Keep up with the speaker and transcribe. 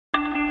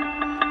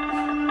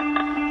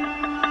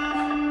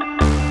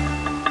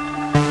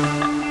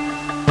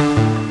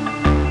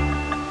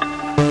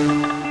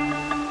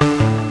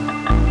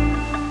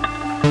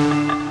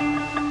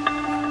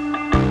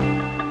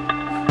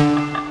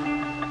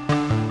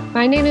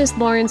My name is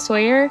Lauren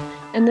Sawyer,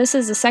 and this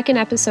is the second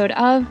episode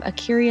of A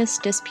Curious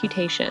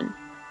Disputation.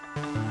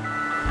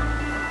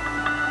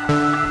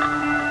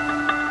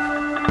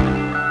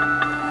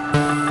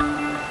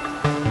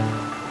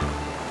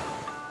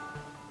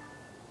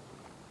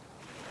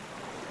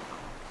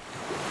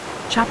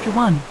 Chapter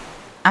 1.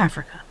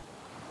 Africa.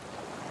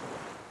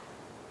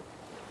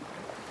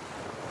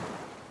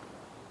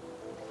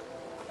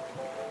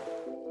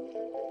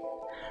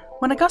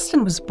 When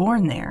Augustine was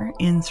born there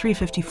in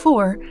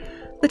 354,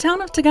 the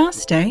town of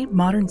Tagaste,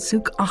 modern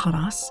Souk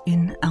Ahras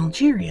in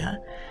Algeria,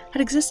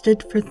 had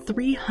existed for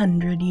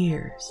 300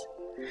 years.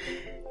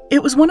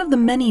 It was one of the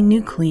many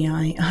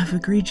nuclei of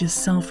egregious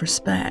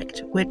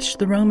self-respect which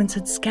the Romans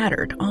had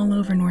scattered all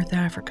over North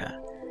Africa.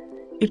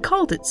 It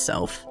called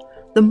itself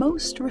the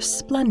most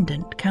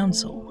resplendent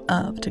council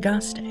of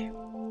Tagaste.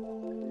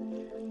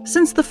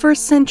 Since the 1st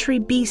century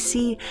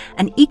BC,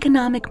 an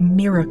economic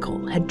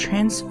miracle had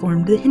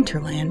transformed the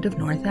hinterland of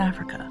North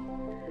Africa.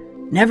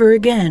 Never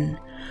again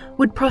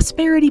would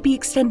prosperity be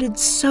extended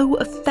so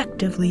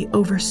effectively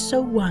over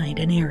so wide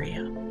an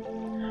area.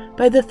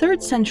 By the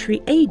 3rd century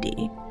AD,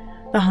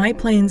 the high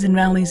plains and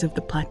valleys of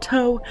the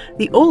plateau,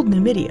 the old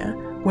Numidia,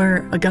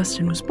 where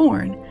Augustine was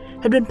born,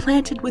 had been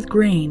planted with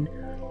grain,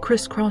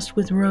 crisscrossed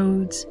with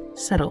roads,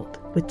 settled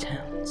with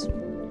towns.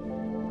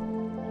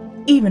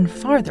 Even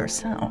farther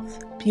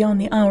south,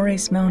 beyond the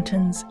Aures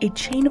Mountains, a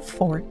chain of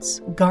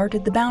forts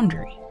guarded the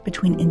boundary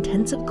between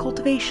intensive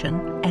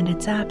cultivation and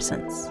its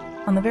absence,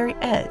 on the very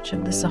edge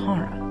of the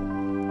Sahara.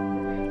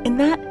 In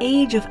that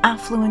age of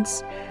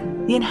affluence,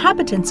 the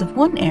inhabitants of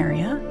one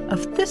area,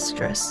 of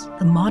Thystris,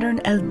 the modern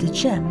El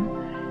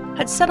Dichem,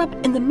 had set up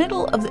in the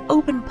middle of the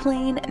open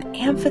plain an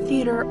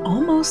amphitheater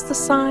almost the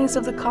size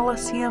of the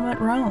Colosseum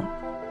at Rome.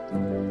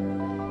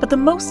 But the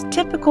most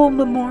typical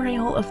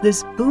memorial of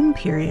this boom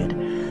period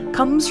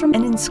comes from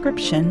an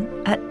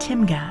inscription at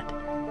Timgad,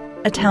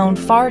 a town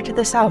far to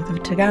the south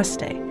of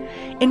Tagaste,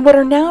 in what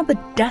are now the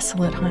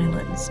desolate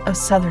highlands of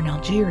southern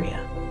Algeria.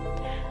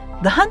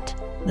 The hunt,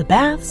 the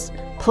baths,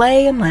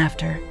 play and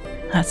laughter,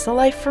 that's the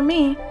life for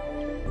me.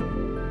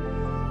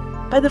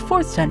 By the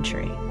 4th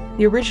century,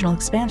 the original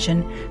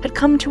expansion had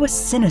come to a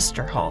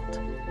sinister halt.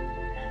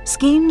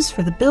 Schemes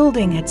for the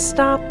building had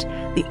stopped,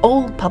 the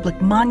old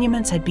public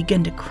monuments had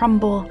begun to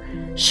crumble,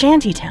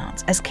 shanty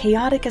towns, as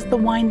chaotic as the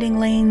winding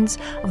lanes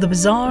of the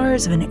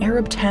bazaars of an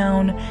Arab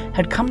town,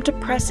 had come to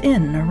press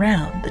in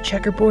around the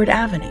checkerboard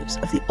avenues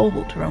of the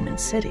old Roman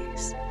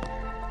cities.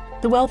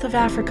 The wealth of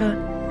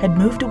Africa had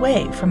moved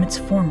away from its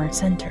former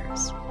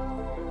centers.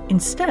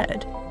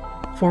 Instead,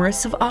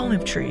 forests of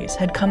olive trees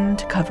had come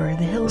to cover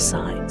the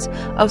hillsides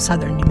of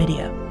southern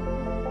Numidia.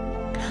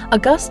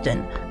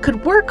 Augustine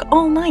could work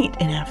all night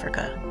in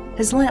Africa,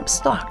 his lamp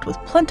stocked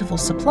with plentiful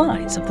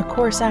supplies of the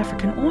coarse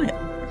African oil.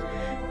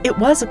 It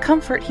was a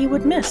comfort he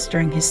would miss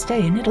during his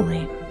stay in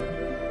Italy.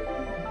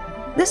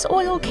 This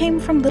oil came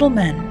from little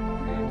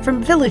men,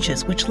 from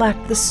villages which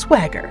lacked the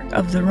swagger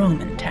of the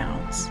Roman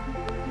towns.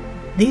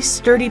 These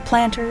sturdy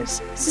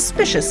planters,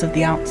 suspicious of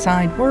the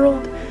outside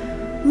world,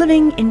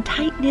 living in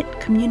tight-knit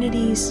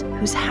communities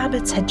whose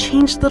habits had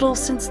changed little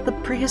since the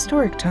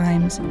prehistoric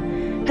times,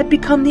 had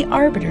become the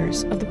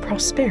arbiters of the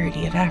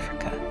prosperity of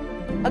Africa.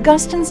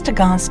 Augustine's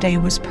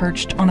Tagaste was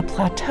perched on a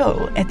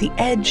plateau at the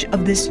edge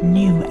of this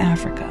new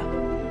Africa.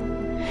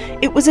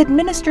 It was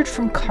administered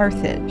from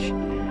Carthage,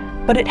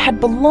 but it had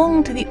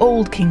belonged to the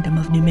old kingdom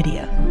of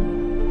Numidia.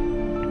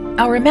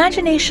 Our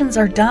imaginations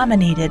are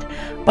dominated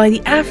by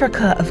the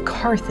Africa of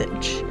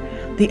Carthage,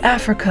 the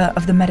Africa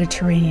of the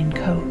Mediterranean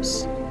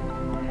coast.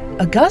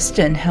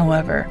 Augustine,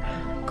 however,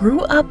 grew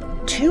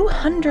up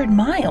 200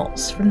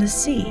 miles from the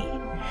sea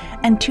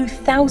and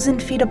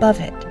 2,000 feet above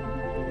it,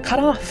 cut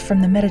off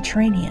from the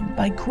Mediterranean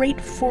by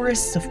great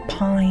forests of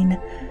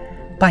pine,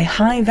 by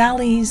high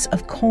valleys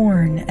of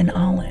corn and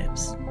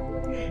olives.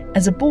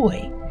 As a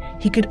boy,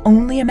 he could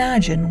only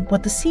imagine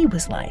what the sea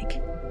was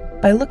like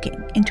by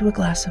looking into a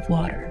glass of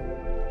water.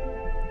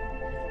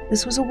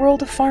 This was a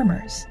world of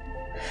farmers.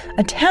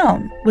 A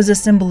town was a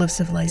symbol of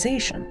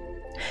civilization.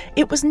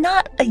 It was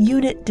not a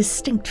unit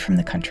distinct from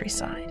the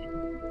countryside.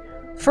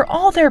 For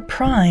all their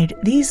pride,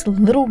 these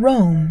little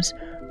Romes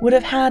would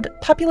have had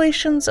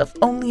populations of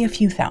only a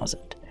few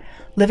thousand,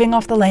 living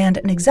off the land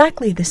in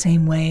exactly the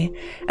same way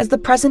as the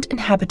present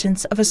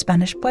inhabitants of a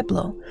Spanish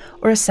pueblo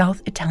or a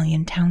South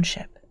Italian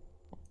township.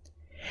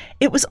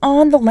 It was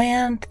on the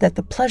land that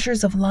the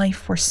pleasures of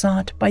life were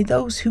sought by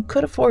those who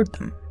could afford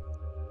them.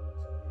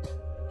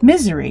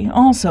 Misery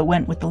also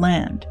went with the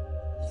land,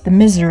 the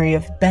misery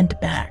of bent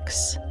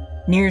backs,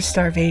 near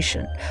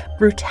starvation,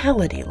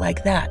 brutality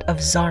like that of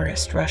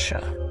Tsarist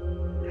Russia.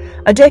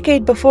 A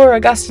decade before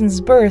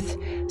Augustine's birth,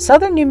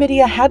 southern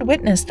Numidia had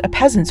witnessed a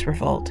peasants'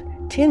 revolt,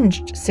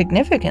 tinged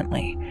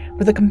significantly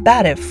with a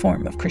combative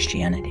form of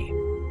Christianity.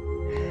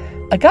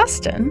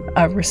 Augustine,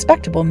 a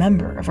respectable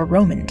member of a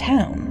Roman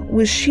town,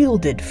 was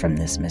shielded from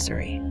this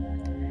misery.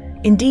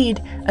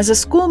 Indeed, as a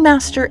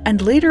schoolmaster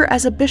and later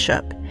as a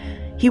bishop,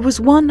 he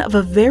was one of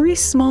a very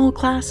small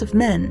class of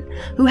men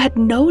who had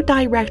no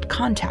direct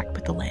contact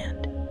with the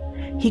land.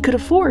 he could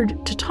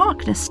afford to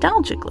talk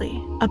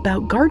nostalgically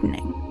about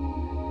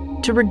gardening,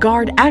 to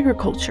regard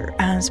agriculture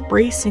as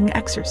bracing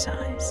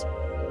exercise.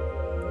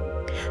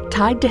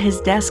 Tied to his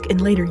desk in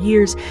later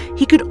years,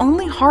 he could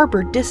only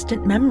harbor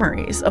distant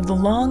memories of the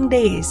long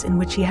days in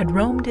which he had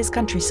roamed his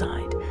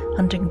countryside,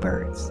 hunting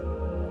birds.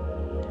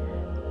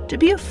 To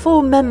be a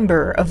full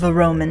member of a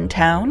Roman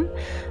town,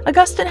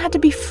 Augustine had to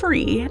be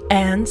free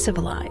and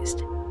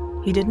civilized.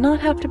 He did not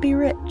have to be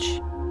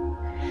rich.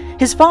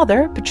 His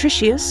father,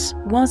 Patricius,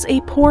 was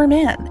a poor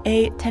man,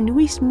 a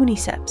tenuis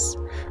municeps,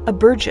 a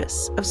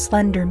burgess of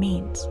slender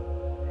means.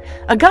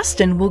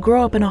 Augustine will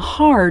grow up in a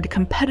hard,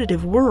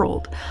 competitive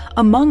world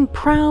among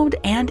proud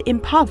and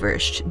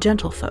impoverished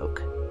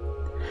gentlefolk.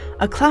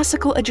 A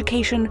classical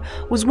education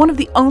was one of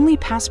the only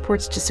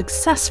passports to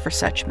success for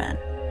such men,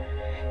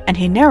 and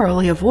he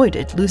narrowly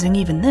avoided losing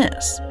even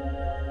this.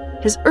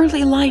 His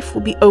early life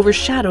will be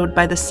overshadowed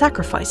by the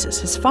sacrifices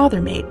his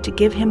father made to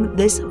give him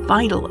this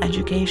vital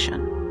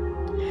education.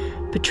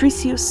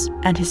 Patricius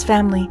and his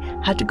family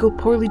had to go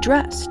poorly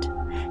dressed.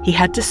 He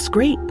had to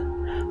scrape.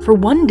 For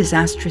one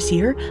disastrous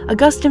year,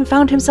 Augustine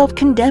found himself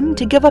condemned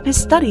to give up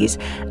his studies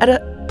at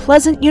a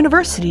pleasant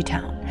university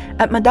town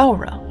at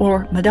Madaura,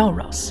 or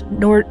Madauros,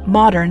 nor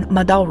modern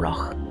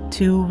Madauroch,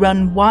 to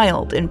run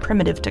wild in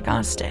primitive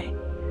Tagaste.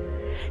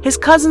 His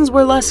cousins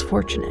were less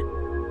fortunate.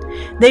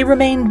 They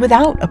remained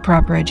without a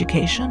proper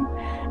education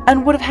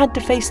and would have had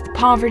to face the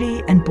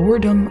poverty and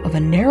boredom of a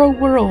narrow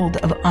world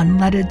of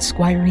unleaded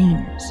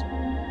squireens.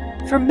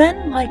 For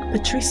men like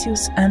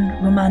Patricius and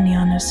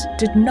Romanianus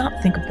did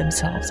not think of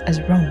themselves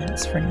as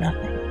Romans for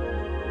nothing.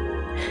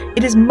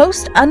 It is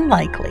most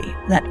unlikely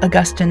that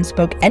Augustine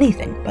spoke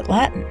anything but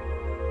Latin.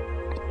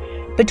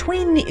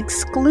 Between the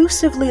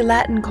exclusively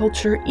Latin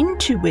culture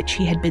into which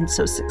he had been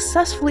so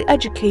successfully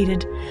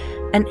educated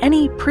and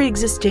any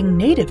pre-existing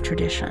native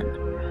tradition,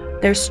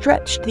 there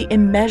stretched the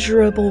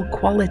immeasurable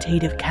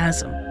qualitative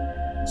chasm,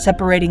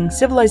 separating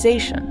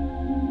civilization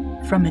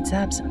from its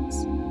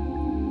absence.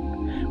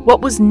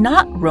 What was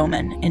not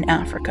Roman in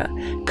Africa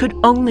could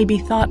only be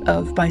thought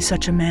of by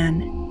such a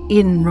man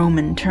in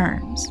Roman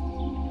terms.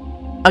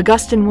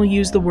 Augustine will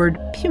use the word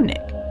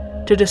Punic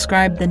to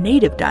describe the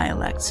native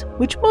dialects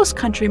which most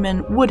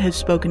countrymen would have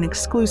spoken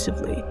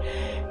exclusively,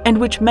 and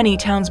which many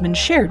townsmen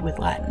shared with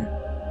Latin.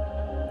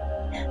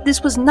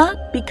 This was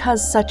not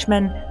because such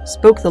men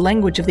spoke the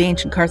language of the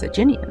ancient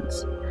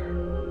Carthaginians.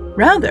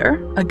 Rather,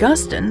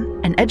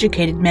 Augustine, an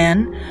educated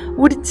man,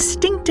 would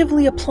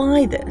instinctively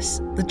apply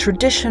this, the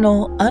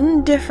traditional,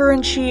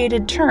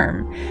 undifferentiated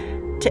term,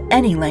 to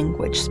any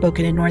language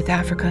spoken in North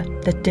Africa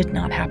that did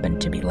not happen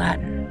to be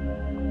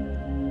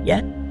Latin.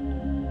 Yet,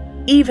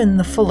 even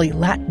the fully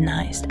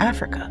Latinized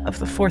Africa of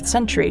the 4th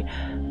century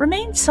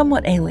remained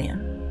somewhat alien.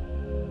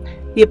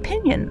 The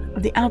opinion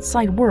of the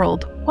outside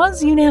world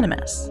was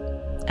unanimous.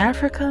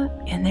 Africa,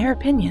 in their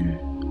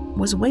opinion,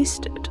 was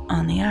wasted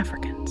on the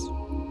Africans.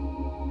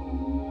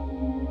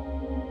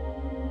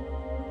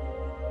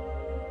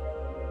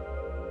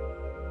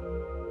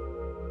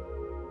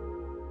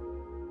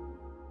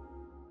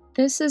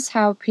 This is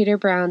how Peter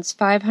Brown's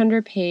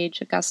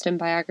 500-page Augustine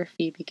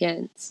biography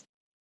begins,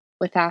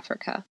 with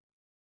Africa.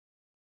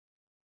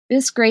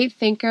 This great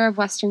thinker of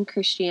Western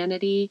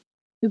Christianity,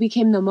 who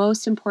became the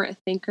most important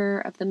thinker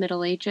of the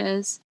Middle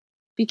Ages,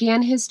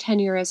 began his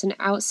tenure as an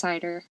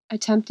outsider,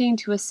 attempting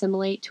to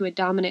assimilate to a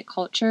dominant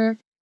culture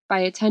by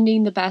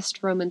attending the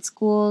best Roman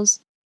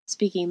schools,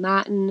 speaking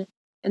Latin,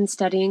 and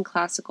studying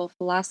classical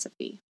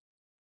philosophy.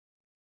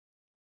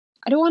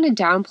 I don't want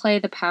to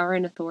downplay the power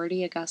and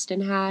authority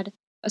Augustine had,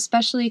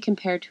 especially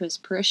compared to his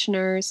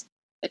parishioners,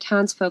 the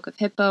townsfolk of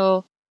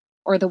Hippo,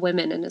 or the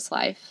women in his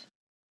life,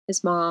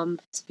 his mom,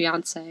 his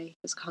fiancée,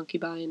 his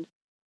concubine.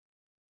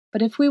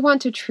 But if we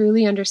want to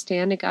truly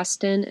understand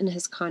Augustine in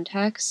his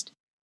context,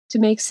 to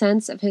make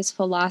sense of his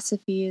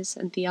philosophies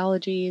and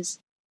theologies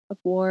of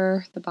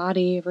war, the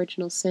body,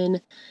 original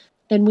sin,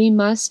 then we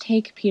must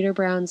take Peter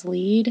Brown's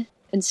lead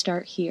and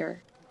start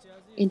here,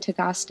 in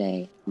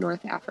Tagaste,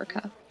 North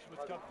Africa.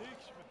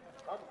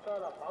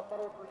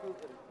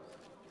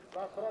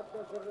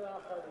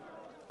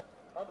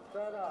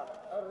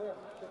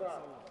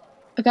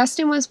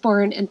 Augustine was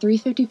born in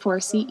 354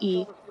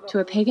 CE to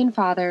a pagan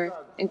father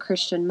and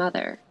Christian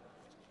mother.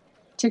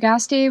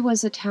 Tagaste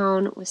was a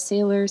town with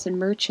sailors and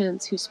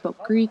merchants who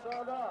spoke Greek,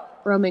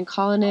 Roman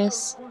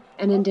colonists,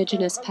 and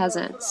indigenous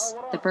peasants,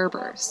 the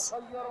Berbers.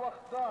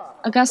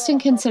 Augustine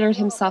considered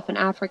himself an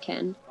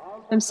African,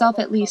 himself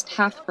at least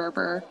half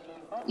Berber,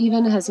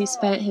 even as he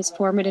spent his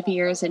formative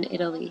years in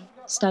Italy,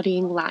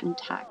 studying Latin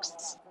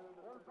texts.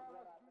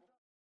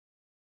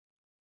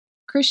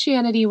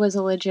 Christianity was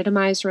a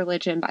legitimized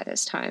religion by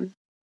this time.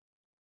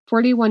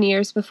 41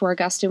 years before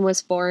Augustine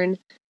was born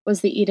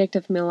was the Edict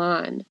of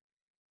Milan,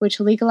 which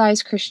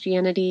legalized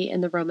Christianity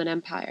in the Roman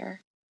Empire.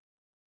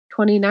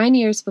 29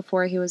 years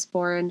before he was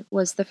born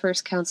was the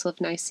First Council of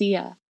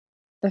Nicaea,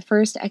 the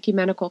first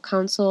ecumenical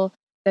council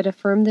that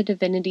affirmed the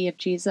divinity of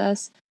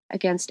Jesus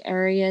against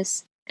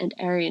Arius and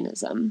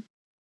Arianism.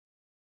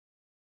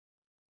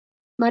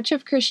 Much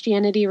of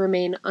Christianity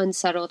remained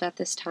unsettled at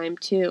this time,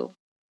 too.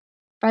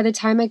 By the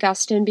time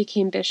Augustine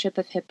became Bishop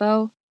of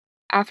Hippo,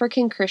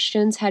 African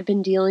Christians had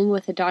been dealing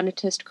with a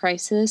Donatist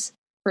crisis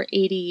for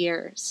 80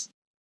 years.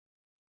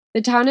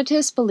 The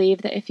Donatists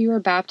believed that if you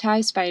were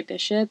baptized by a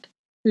bishop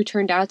who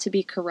turned out to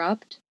be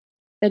corrupt,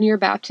 then your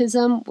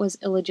baptism was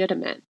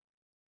illegitimate.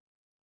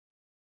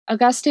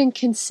 Augustine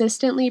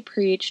consistently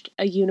preached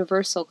a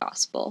universal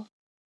gospel,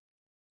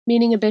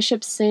 meaning a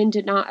bishop's sin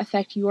did not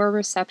affect your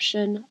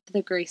reception of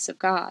the grace of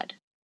God.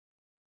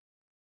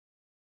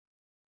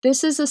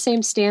 This is the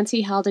same stance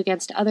he held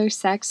against other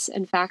sects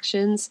and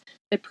factions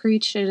that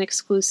preached an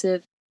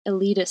exclusive,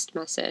 elitist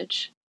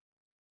message.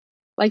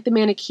 Like the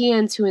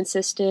Manichaeans who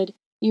insisted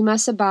you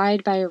must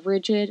abide by a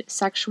rigid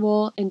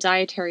sexual and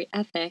dietary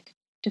ethic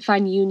to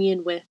find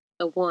union with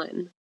the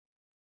One.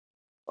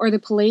 Or the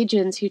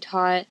Pelagians who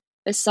taught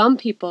that some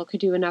people could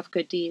do enough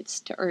good deeds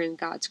to earn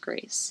God's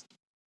grace.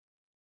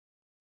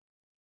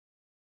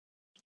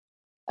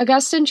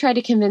 Augustine tried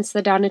to convince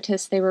the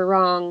Donatists they were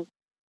wrong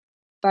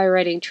by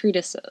writing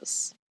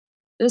treatises.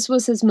 This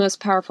was his most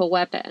powerful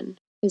weapon,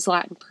 his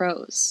Latin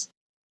prose.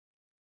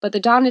 But the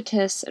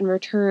Donatists, in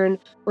return,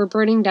 were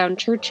burning down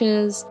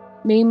churches,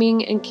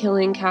 maiming and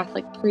killing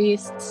Catholic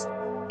priests,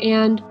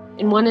 and,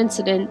 in one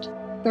incident,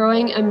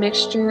 throwing a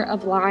mixture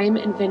of lime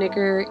and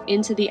vinegar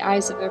into the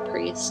eyes of a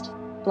priest,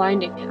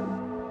 blinding him.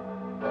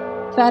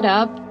 Fed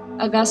up,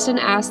 Augustine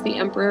asked the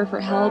emperor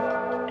for help,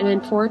 and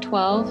in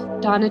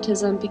 412,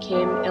 Donatism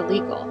became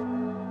illegal.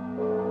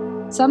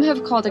 Some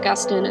have called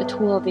Augustine a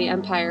tool of the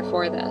empire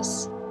for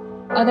this.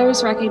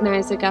 Others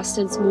recognize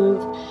Augustine's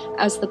move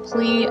as the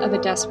plea of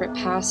a desperate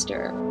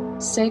pastor,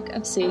 sick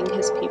of seeing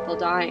his people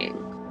dying.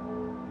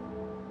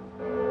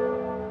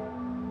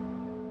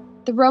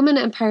 The Roman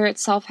Empire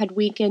itself had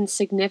weakened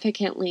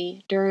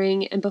significantly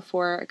during and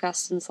before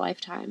Augustine's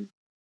lifetime.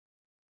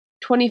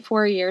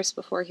 24 years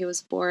before he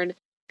was born,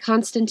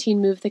 Constantine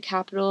moved the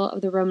capital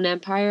of the Roman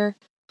Empire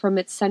from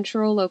its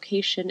central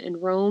location in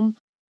Rome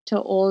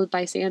to Old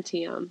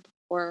Byzantium,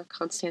 or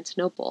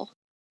Constantinople,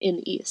 in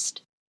the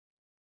east.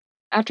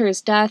 After his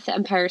death, the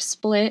empire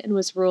split and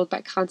was ruled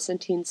by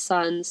Constantine's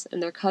sons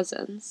and their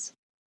cousins.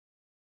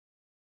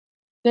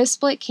 This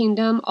split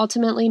kingdom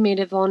ultimately made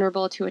it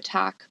vulnerable to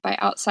attack by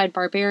outside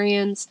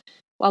barbarians,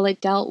 while it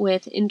dealt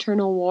with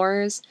internal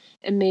wars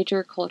and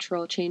major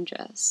cultural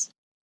changes.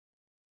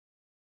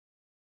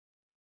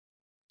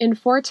 In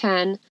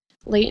 410,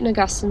 late in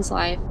Augustine's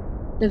life,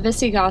 the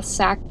Visigoths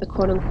sacked the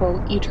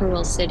quote-unquote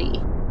eternal city,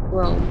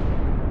 Rome.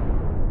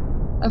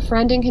 A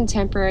friend and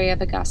contemporary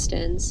of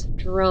Augustine's,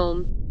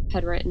 Jerome,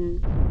 had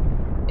written,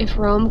 "If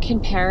Rome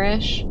can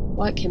perish,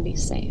 what can be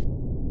saved?"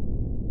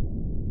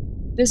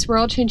 This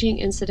world-changing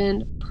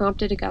incident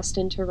prompted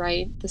Augustine to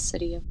write The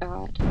City of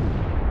God.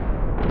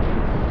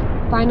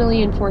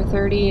 Finally, in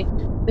 430,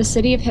 the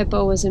city of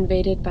Hippo was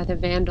invaded by the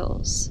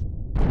Vandals.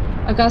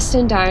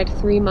 Augustine died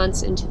 3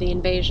 months into the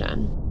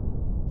invasion.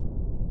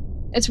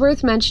 It's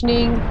worth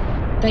mentioning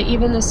that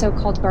even the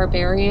so-called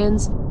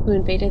barbarians who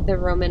invaded the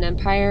Roman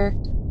Empire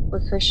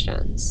were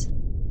Christians.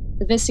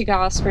 The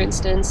Visigoths, for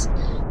instance,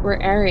 were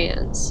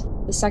Arians,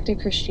 the sect of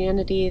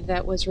Christianity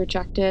that was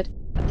rejected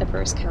at the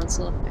First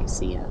Council of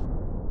Nicaea.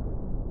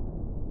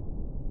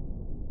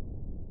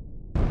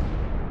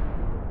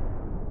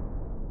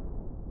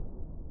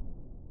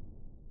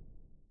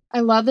 I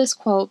love this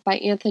quote by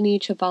Anthony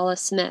Chavala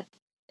Smith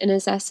in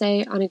his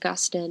essay on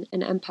Augustine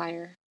and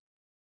Empire.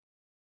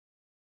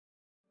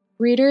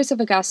 Readers of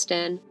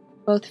Augustine,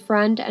 both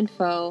friend and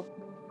foe,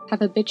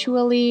 have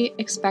habitually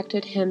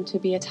expected him to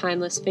be a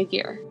timeless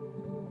figure,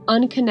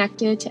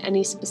 unconnected to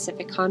any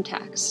specific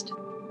context.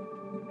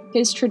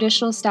 His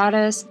traditional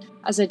status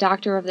as a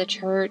doctor of the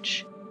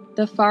Church,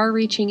 the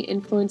far-reaching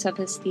influence of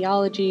his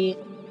theology,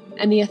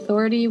 and the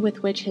authority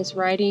with which his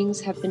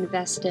writings have been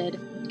vested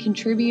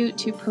contribute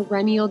to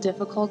perennial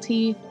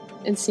difficulty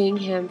in seeing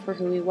him for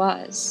who he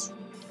was,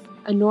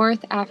 a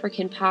North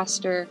African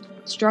pastor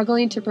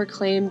struggling to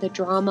proclaim the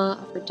drama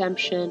of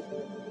redemption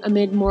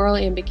amid moral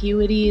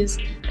ambiguities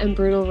and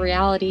brutal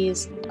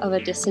realities of a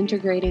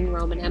disintegrating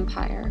Roman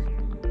Empire.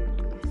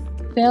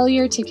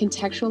 Failure to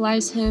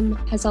contextualize him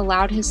has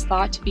allowed his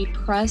thought to be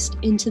pressed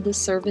into the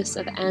service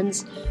of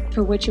ends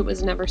for which it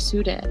was never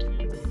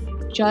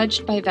suited,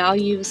 judged by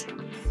values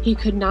he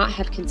could not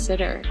have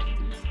considered.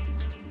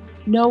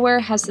 Nowhere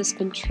has this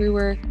been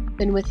truer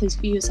than with his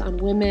views on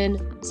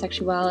women,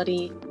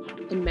 sexuality,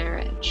 and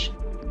marriage.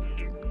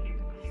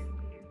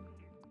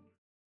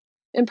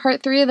 In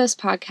part 3 of this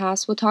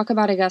podcast, we'll talk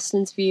about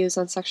Augustine's views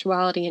on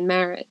sexuality and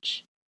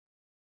marriage.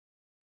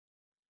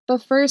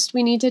 But first,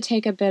 we need to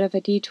take a bit of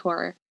a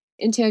detour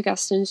into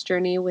Augustine's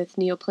journey with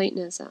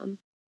Neoplatonism,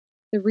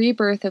 the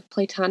rebirth of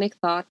Platonic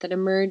thought that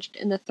emerged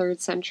in the 3rd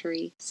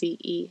century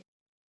CE.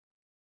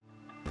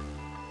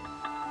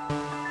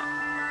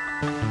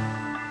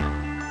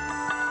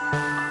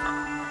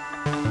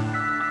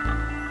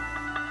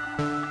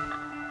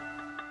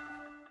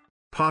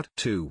 Part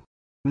 2.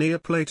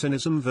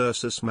 Neoplatonism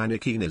versus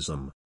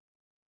Manichaeism.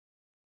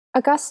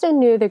 Augustine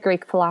knew the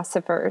Greek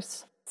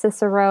philosophers,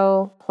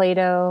 Cicero,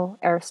 Plato,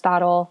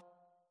 Aristotle,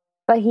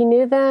 but he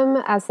knew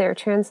them as they are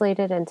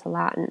translated into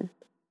Latin.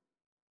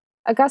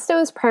 Augustine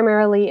was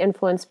primarily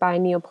influenced by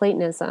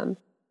Neoplatonism,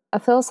 a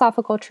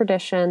philosophical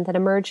tradition that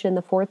emerged in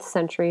the 4th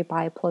century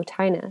by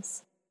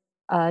Plotinus,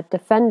 a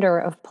defender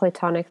of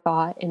Platonic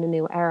thought in a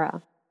new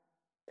era.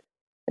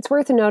 It's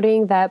worth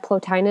noting that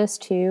Plotinus,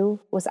 too,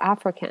 was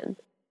African,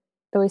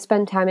 though he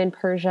spent time in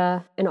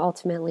Persia and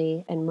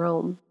ultimately in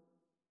Rome.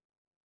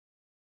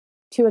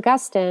 To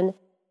Augustine,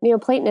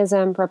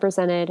 Neoplatonism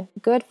represented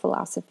good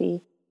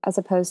philosophy as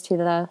opposed to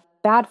the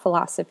bad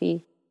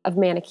philosophy of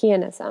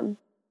Manichaeanism.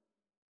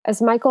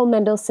 As Michael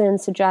Mendelssohn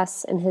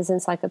suggests in his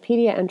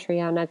encyclopedia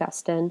entry on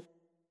Augustine,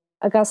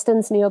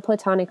 Augustine's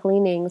Neoplatonic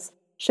leanings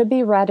should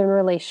be read in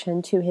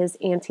relation to his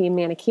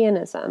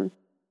anti-Manichaeanism,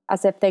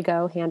 as if they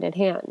go hand in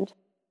hand.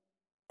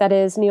 That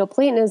is,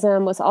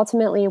 Neoplatonism was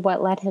ultimately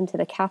what led him to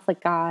the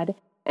Catholic God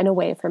and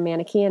away from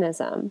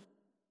Manichaeanism,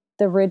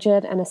 the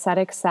rigid and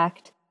ascetic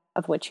sect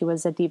of which he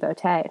was a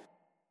devotee.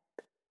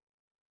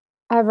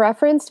 I've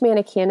referenced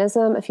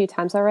Manichaeanism a few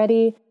times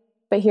already,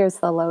 but here's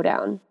the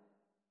lowdown.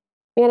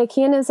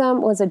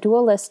 Manichaeanism was a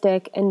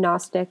dualistic and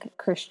Gnostic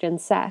Christian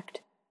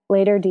sect,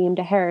 later deemed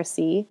a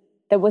heresy,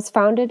 that was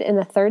founded in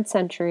the 3rd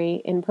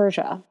century in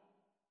Persia.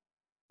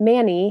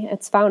 Mani,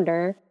 its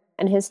founder,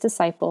 and his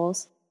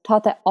disciples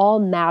taught that all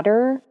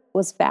matter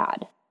was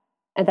bad,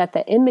 and that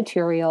the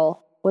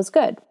immaterial was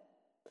good.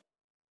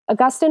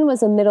 Augustine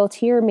was a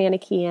middle-tier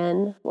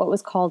Manichaean, what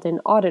was called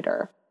an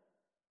auditor.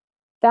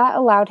 That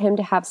allowed him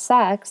to have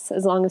sex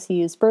as long as he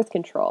used birth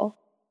control.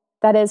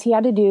 That is, he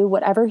had to do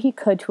whatever he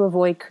could to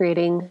avoid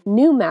creating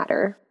new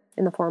matter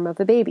in the form of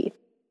a baby.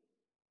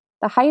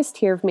 The highest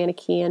tier of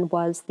Manichaean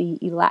was the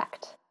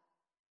elect.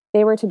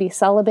 They were to be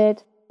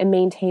celibate and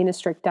maintain a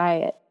strict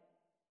diet,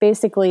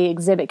 basically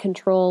exhibit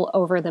control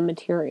over the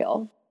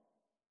material.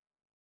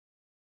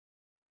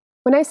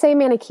 When I say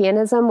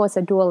Manichaeanism was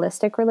a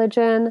dualistic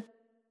religion,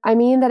 I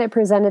mean that it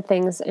presented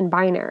things in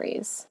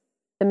binaries: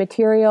 the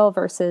material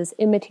versus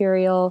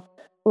immaterial,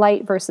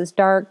 light versus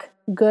dark,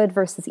 good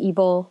versus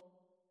evil.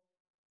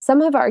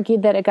 Some have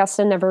argued that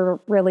Augustine never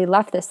really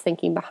left this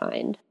thinking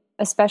behind,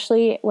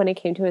 especially when it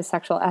came to his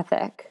sexual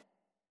ethic.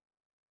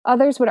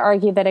 Others would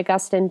argue that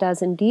Augustine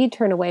does indeed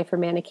turn away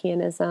from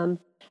Manichaeanism,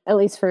 at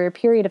least for a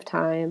period of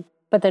time,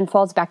 but then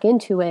falls back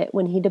into it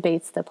when he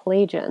debates the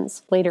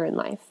Pelagians later in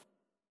life.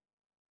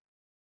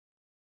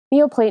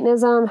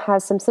 Neoplatonism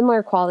has some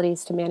similar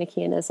qualities to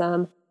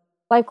Manichaeanism,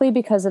 likely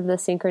because of the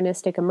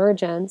synchronistic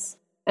emergence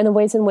and the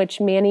ways in which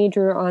Mani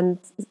drew on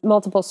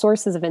multiple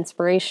sources of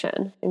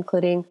inspiration,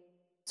 including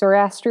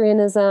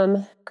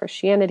Zoroastrianism,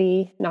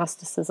 Christianity,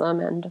 Gnosticism,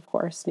 and, of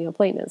course,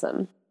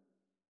 Neoplatonism.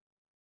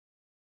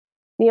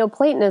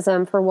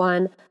 Neoplatonism, for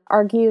one,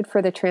 argued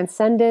for the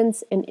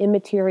transcendence and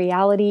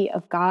immateriality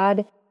of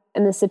God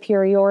and the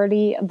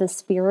superiority of the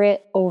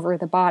spirit over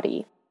the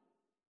body.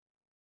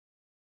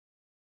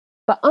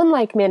 But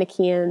unlike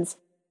Manichaeans,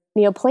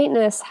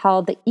 Neoplatonists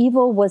held that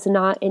evil was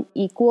not an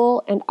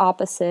equal and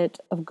opposite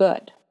of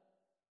good.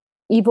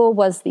 Evil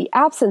was the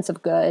absence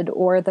of good,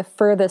 or the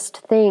furthest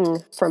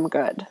thing from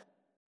good.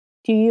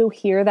 Do you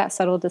hear that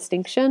subtle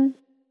distinction?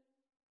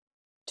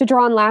 To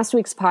draw on last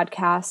week's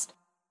podcast,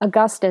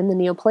 Augustine, the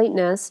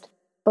Neoplatonist,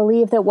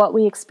 believed that what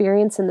we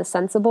experience in the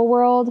sensible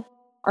world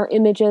are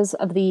images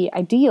of the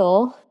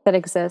ideal that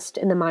exist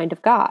in the mind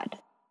of God.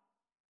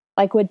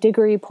 Like what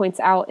Diggory points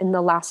out in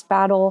The Last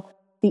Battle,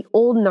 the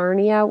old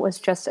Narnia was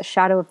just a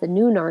shadow of the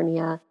new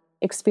Narnia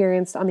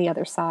experienced on the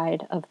other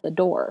side of the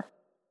door.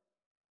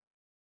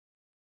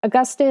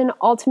 Augustine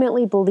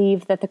ultimately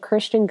believed that the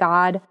Christian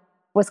God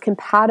was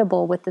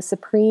compatible with the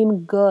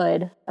supreme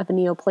good of a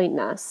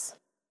Neoplatonist.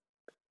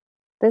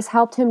 This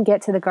helped him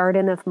get to the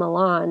Garden of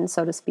Milan,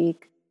 so to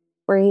speak,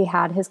 where he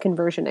had his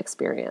conversion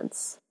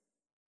experience.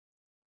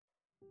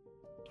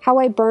 How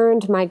I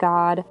burned, my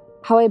God,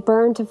 how I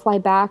burned to fly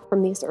back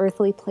from these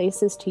earthly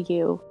places to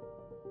you,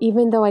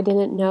 even though I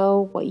didn't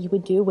know what you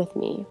would do with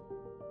me.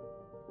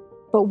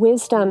 But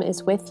wisdom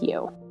is with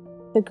you.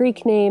 The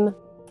Greek name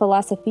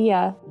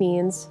Philosophia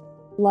means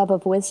love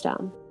of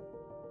wisdom.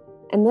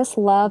 And this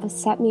love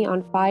set me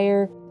on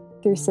fire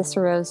through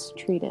Cicero's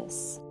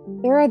treatise.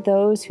 There are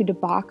those who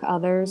debauch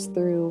others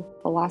through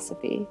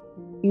philosophy,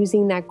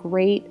 using that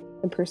great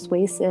and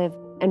persuasive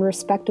and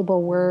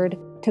respectable word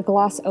to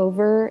gloss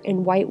over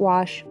and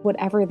whitewash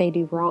whatever they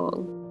do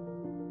wrong.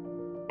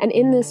 And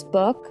in this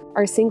book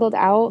are singled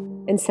out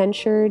and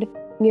censured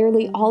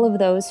nearly all of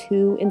those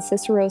who, in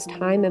Cicero's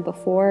time and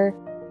before,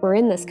 were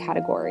in this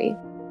category.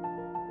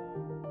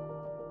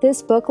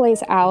 This book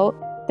lays out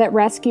that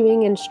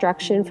rescuing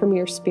instruction from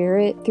your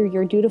spirit through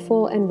your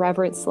dutiful and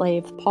reverent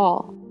slave,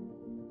 Paul.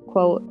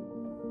 Quote,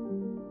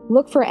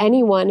 "Look for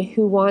anyone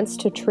who wants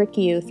to trick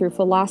you through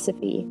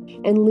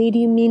philosophy and lead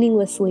you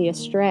meaninglessly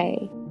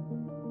astray,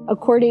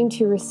 according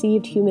to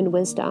received human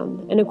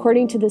wisdom and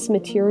according to this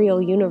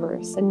material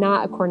universe and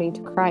not according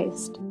to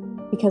Christ,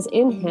 because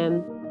in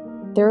him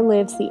there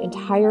lives the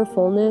entire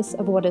fullness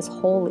of what is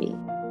holy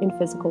in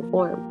physical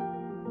form."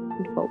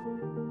 End quote.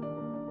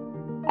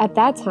 At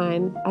that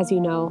time, as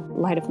you know,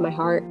 light of my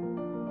heart,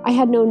 I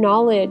had no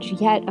knowledge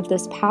yet of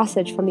this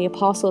passage from the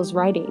Apostles'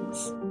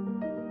 writings.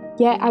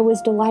 Yet I was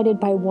delighted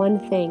by one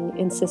thing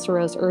in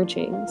Cicero's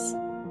urgings.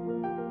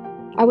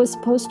 I was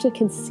supposed to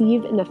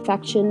conceive an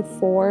affection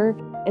for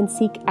and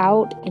seek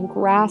out and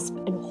grasp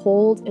and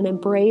hold and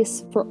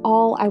embrace for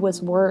all I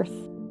was worth,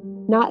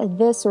 not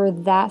this or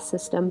that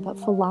system, but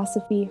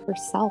philosophy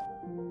herself,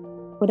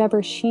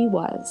 whatever she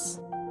was.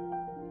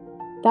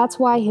 That's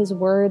why his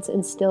words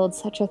instilled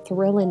such a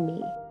thrill in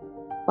me,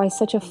 why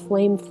such a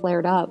flame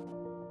flared up.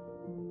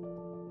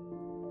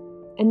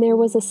 And there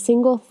was a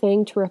single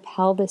thing to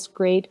repel this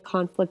great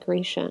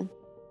conflagration.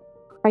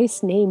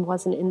 Christ's name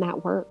wasn't in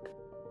that work.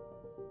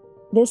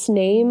 This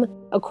name,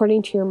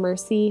 according to your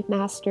mercy,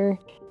 Master,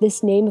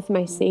 this name of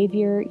my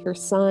Savior, your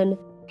Son,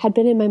 had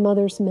been in my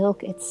mother's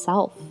milk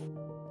itself.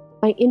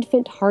 My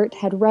infant heart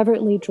had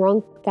reverently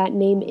drunk that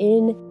name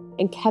in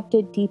and kept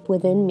it deep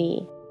within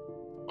me.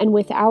 And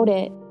without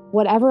it,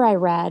 whatever I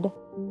read,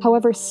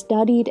 however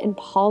studied and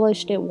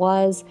polished it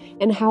was,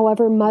 and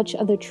however much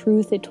of the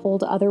truth it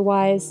told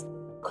otherwise,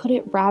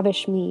 couldn't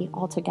ravish me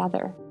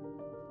altogether.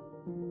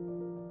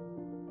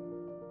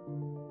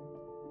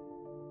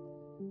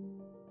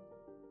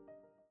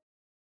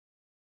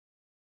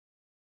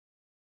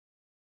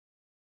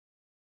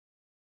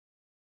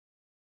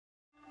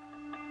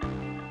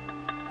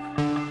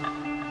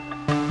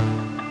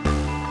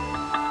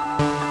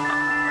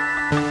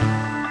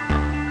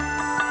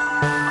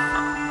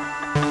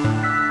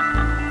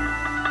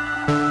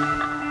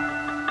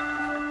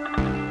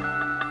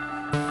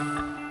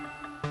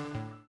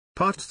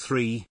 Part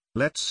 3,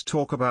 let's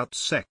talk about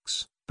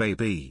sex,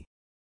 baby.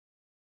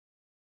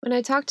 When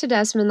I talked to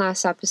Desmond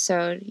last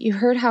episode, you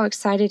heard how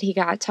excited he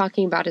got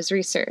talking about his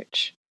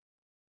research.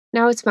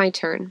 Now it's my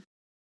turn.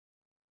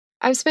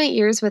 I've spent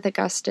years with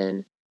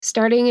Augustine,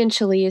 starting in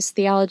Chile's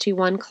Theology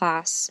 1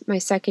 class, my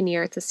second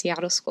year at the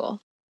Seattle School.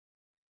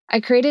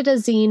 I created a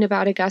zine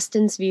about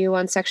Augustine's view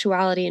on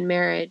sexuality and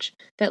marriage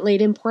that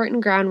laid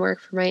important groundwork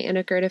for my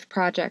integrative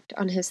project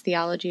on his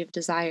theology of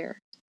desire.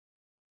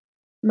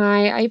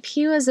 My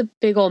IP was a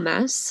big ol'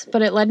 mess,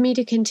 but it led me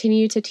to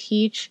continue to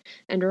teach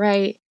and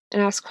write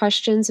and ask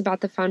questions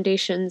about the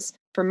foundations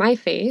for my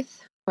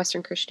faith,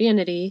 Western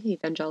Christianity,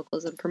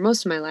 evangelicalism for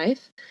most of my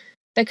life,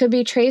 that could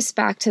be traced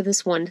back to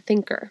this one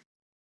thinker.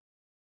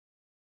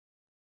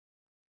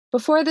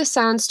 Before this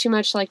sounds too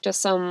much like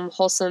just some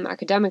wholesome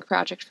academic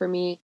project for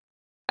me,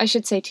 I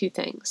should say two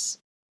things.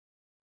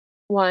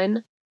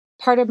 One,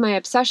 part of my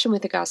obsession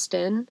with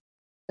Augustine,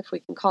 if we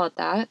can call it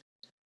that,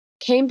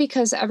 came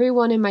because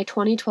everyone in my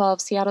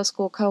 2012 Seattle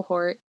School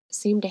cohort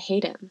seemed to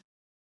hate him.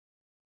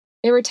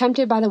 They were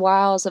tempted by the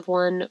wiles of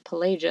one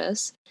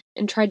Pelagius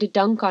and tried to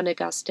dunk on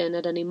Augustine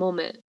at any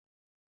moment.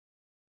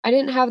 I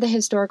didn't have the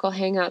historical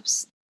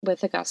hang-ups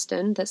with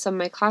Augustine that some of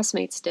my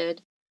classmates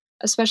did,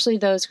 especially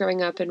those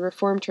growing up in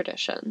Reformed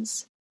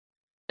traditions.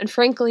 And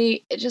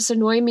frankly, it just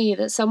annoyed me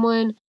that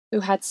someone who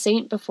had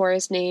saint before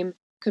his name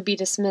could be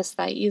dismissed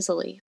that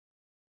easily.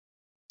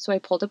 So I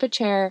pulled up a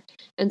chair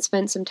and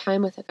spent some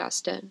time with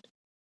Augustine,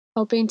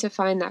 hoping to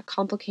find that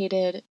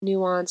complicated,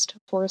 nuanced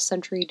 4th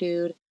century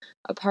dude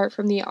apart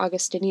from the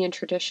Augustinian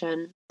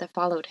tradition that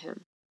followed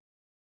him.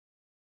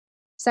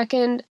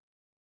 Second,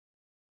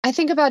 I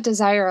think about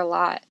desire a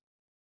lot.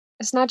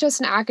 It's not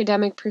just an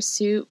academic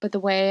pursuit, but the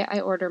way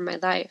I order my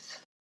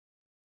life.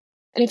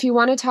 And if you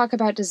want to talk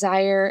about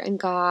desire and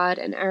God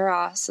and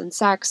eros and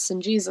sex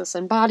and Jesus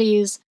and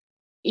bodies,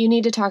 you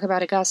need to talk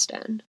about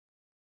Augustine.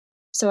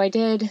 So I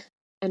did,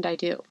 and I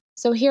do.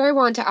 So here I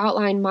want to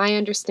outline my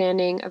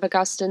understanding of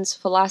Augustine's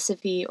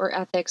philosophy or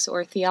ethics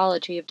or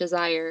theology of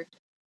desire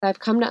that I've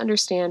come to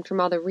understand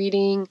from all the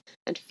reading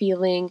and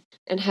feeling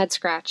and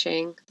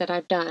head-scratching that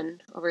I've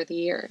done over the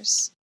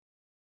years.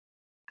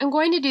 I'm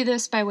going to do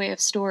this by way of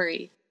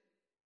story.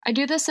 I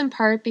do this in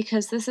part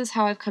because this is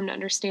how I've come to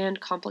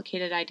understand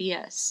complicated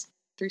ideas,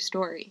 through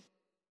story.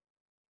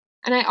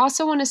 And I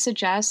also want to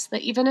suggest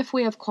that even if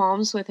we have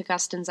qualms with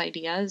Augustine's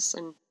ideas,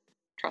 and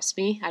trust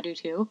me, I do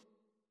too,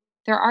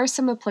 there are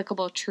some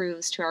applicable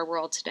truths to our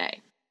world today.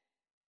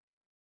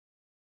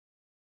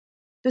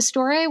 The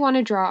story I want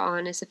to draw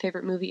on is a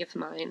favorite movie of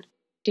mine,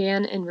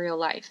 Dan in Real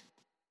Life.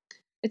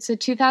 It's a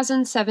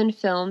 2007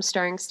 film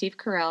starring Steve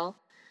Carell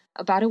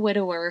about a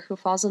widower who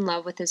falls in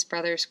love with his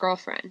brother's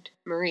girlfriend,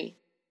 Marie.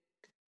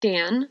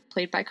 Dan,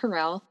 played by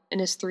Carell,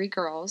 and his 3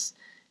 girls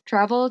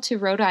travel to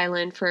Rhode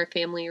Island for a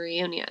family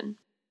reunion.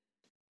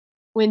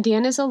 When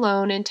Dan is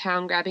alone in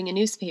town grabbing a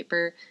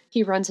newspaper,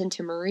 he runs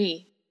into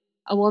Marie,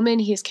 a woman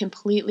he's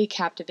completely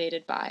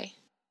captivated by.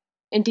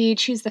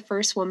 Indeed, she's the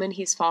first woman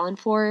he's fallen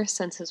for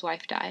since his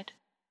wife died.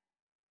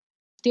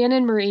 Dan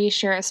and Marie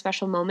share a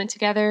special moment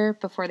together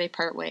before they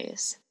part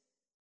ways.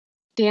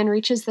 Dan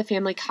reaches the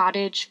family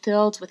cottage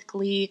filled with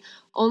glee,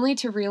 only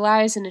to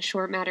realize in a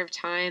short matter of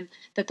time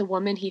that the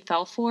woman he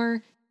fell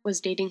for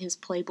was dating his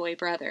playboy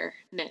brother,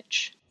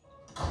 Mitch.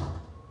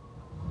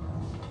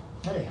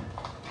 Hey.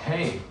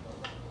 Hey,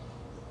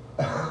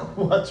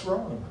 What's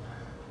wrong?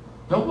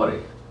 nobody.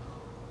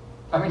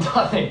 I mean,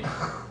 nothing.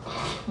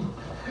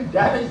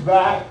 Daddy's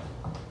back.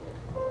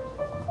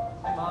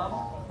 Hi, Mom.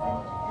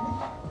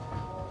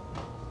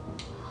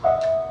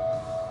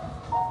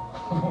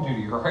 Dude,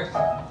 you alright?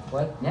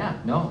 What? Yeah,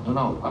 no,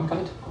 I'm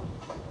good.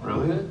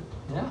 Really? Good?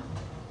 Yeah.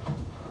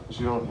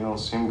 You don't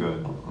seem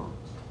good.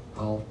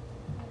 Well,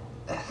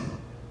 it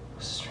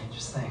was the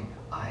strangest thing.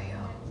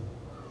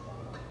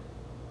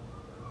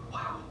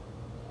 Wow.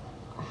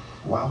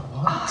 Wow,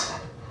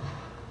 what?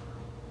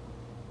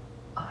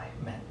 I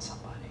met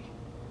somebody,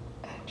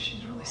 and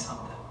she's really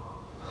something.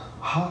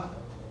 Huh?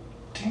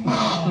 Damn,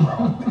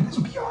 bro. It's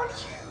beyond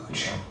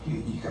huge.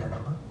 You got her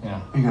number?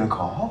 Yeah. Are you gonna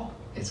call?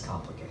 It's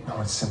complicated. No,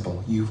 it's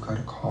simple. You've got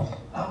to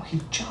call. No, he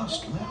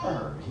just met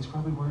her. He's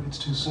probably worried it's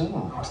too soon.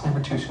 Oh, it's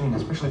never too soon,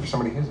 especially for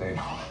somebody his age.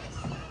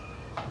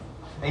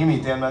 Amy,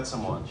 Dan met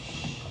someone.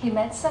 You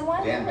met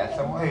someone? Dan met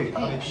someone? Hey,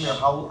 honey, come here.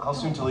 How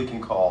soon till he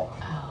can call?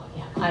 Oh,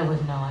 yeah. I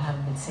wouldn't know. I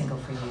haven't been single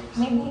for years.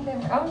 Me neither.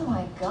 Oh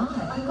my God.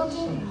 Uncle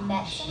Dan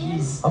met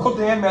someone? Uncle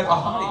Dan met a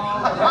hottie.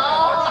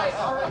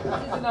 All right,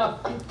 this is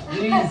enough.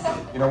 Please.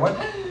 You know what?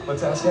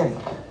 Let's ask Amy.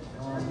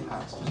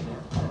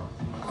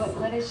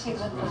 What does she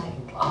look like?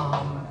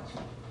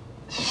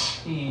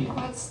 She...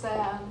 What's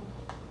the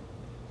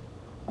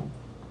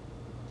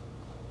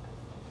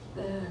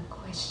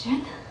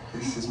question?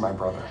 This is my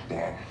brother,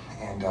 Dan,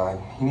 and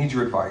he needs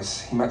your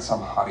advice. He met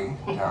some hottie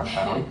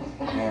downtown,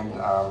 and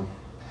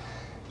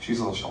she's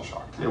a little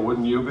shell-shocked. Yeah,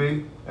 wouldn't you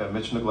be?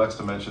 Mitch neglects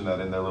to mention that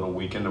in their little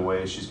weekend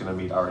away, she's gonna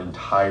meet our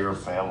entire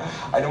family.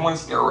 I don't want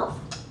to scare her off.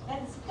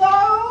 Let's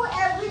go,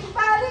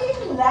 everybody.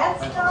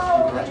 Let's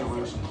go.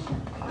 Congratulations.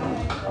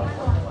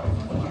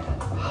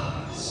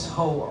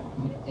 So,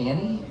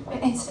 Annie?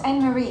 It's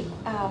Anne-Marie.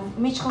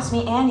 Mitch calls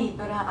me Annie,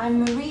 but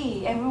I'm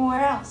Marie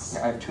everywhere else.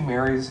 I have two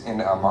Marys and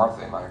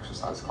Martha in my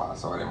exercise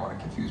class, so I didn't want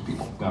to confuse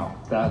people. No,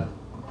 that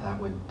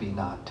would be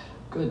not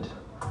good.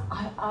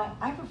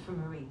 I prefer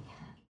Marie.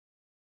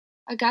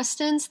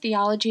 Augustine's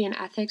theology and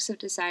ethics of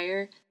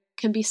desire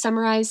can be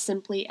summarized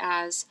simply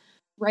as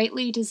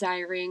rightly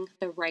desiring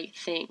the right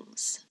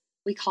things.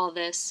 We call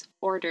this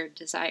ordered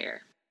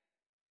desire.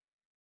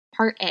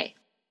 Part A.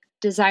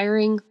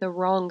 Desiring the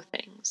wrong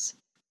things.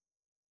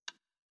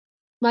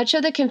 Much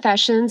of the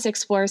Confessions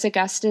explores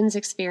Augustine's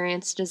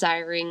experience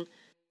desiring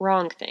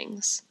wrong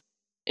things.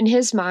 In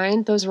his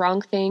mind, those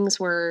wrong things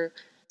were,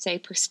 say,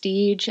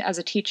 prestige as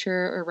a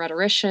teacher or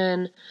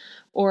rhetorician,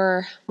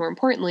 or, more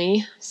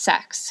importantly,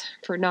 sex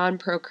for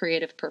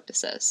non-procreative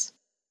purposes.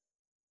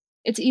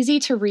 It's easy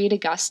to read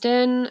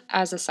Augustine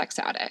as a sex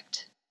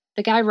addict.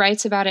 The guy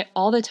writes about it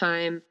all the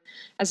time,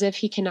 as if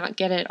he cannot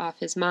get it off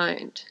his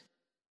mind.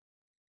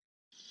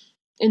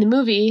 In the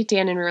movie,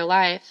 Dan in Real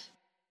Life,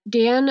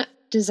 Dan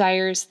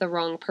desires the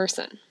wrong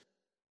person,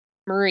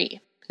 Marie,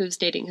 who's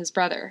dating his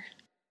brother.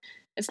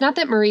 It's not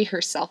that Marie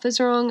herself is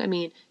wrong. I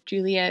mean,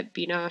 Juliette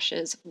Binoche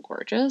is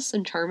gorgeous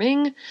and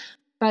charming,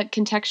 but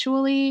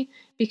contextually,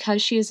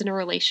 because she is in a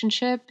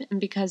relationship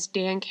and because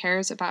Dan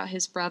cares about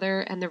his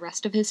brother and the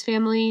rest of his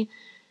family,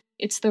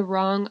 it's the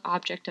wrong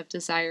object of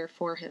desire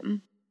for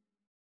him.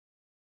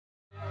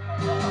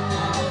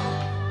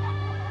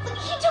 Look,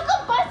 he took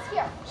a bus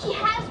here. He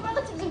has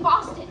relatives in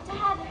Boston to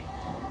have it.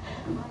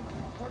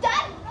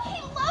 Dad,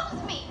 he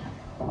loves me.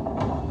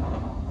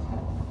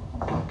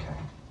 Okay.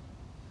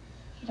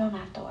 You don't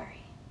have to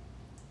worry.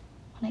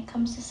 When it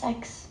comes to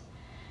sex,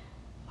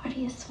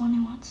 Marty is the one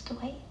who wants to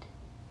wait.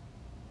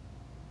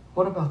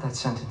 What about that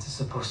sentence is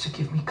supposed to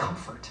give me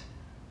comfort?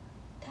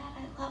 Dad,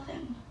 I love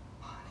him.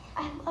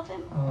 I love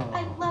him. Oh.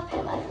 I love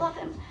him. I love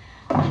him.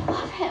 I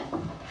love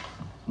him.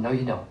 No,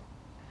 you don't.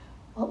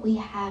 What we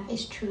have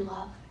is true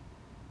love.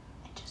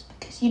 And just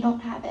because you don't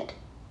have it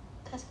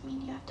doesn't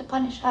mean you have to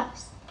punish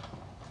us.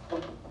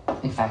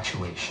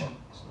 Infatuation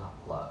is not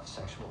love.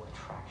 Sexual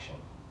attraction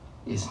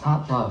is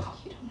not love.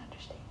 You don't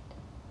understand.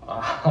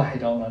 I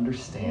don't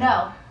understand.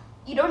 No.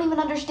 You don't even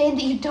understand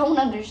that you don't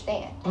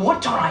understand.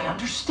 What don't I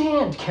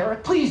understand,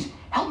 Carrot? Please,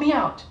 help me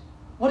out.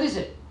 What is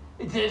it?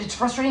 It's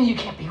frustrating you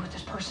can't be with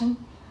this person?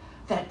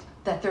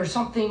 That there's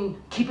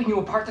something keeping you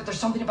apart? That there's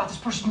something about this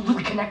person you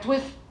really connect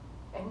with?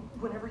 And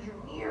whenever you're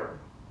near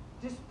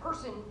this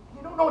person,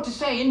 you don't know what to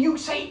say, and you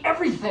say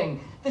everything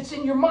that's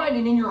in your mind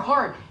and in your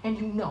heart, and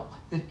you know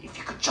that if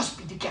you could just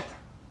be together,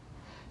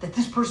 that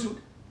this person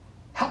would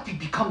help you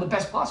become the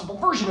best possible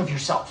version of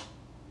yourself.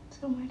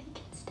 So Marty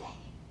can stay.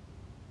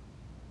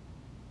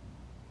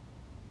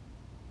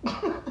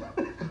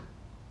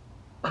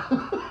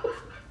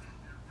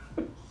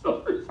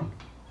 Sorry.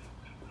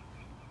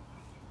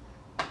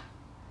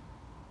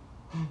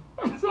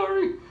 I'm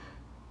sorry.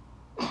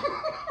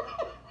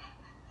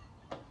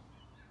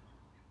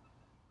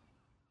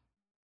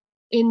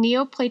 In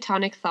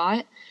Neoplatonic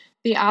thought,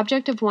 the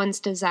object of one's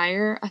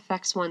desire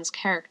affects one's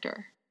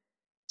character.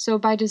 So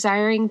by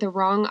desiring the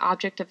wrong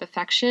object of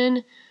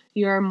affection,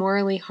 you are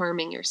morally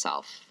harming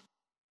yourself.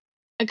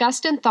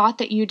 Augustine thought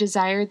that you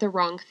desired the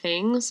wrong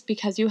things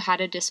because you had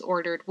a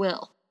disordered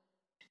will.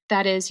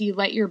 That is, you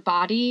let your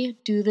body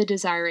do the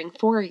desiring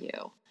for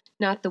you,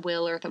 not the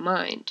will or the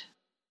mind.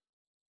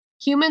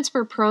 Humans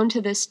were prone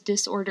to this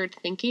disordered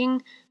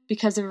thinking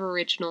because of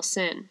original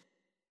sin.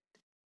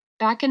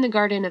 Back in the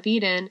Garden of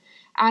Eden,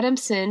 Adam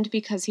sinned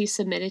because he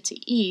submitted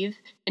to Eve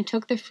and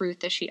took the fruit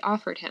that she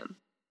offered him.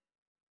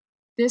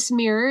 This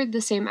mirrored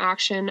the same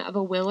action of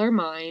a will or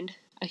mind,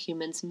 a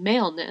human's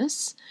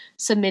maleness,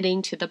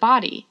 submitting to the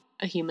body,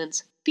 a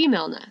human's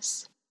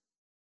femaleness.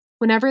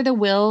 Whenever the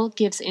will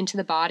gives into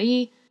the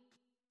body,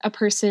 a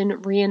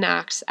person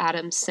reenacts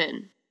Adam's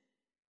sin.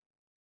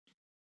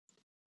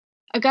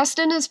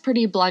 Augustine is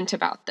pretty blunt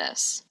about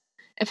this.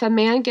 If a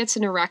man gets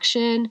an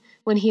erection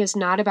when he is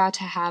not about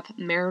to have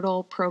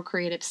marital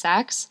procreative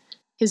sex,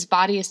 his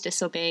body is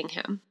disobeying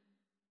him.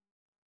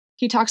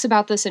 He talks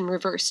about this in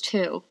reverse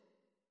too.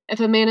 If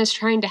a man is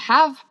trying to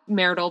have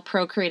marital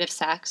procreative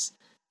sex,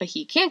 but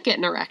he can't get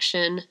an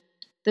erection,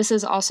 this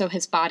is also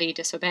his body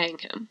disobeying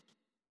him.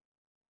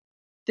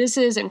 This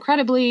is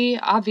incredibly,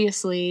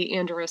 obviously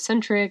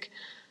androcentric,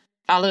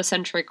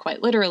 phallocentric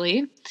quite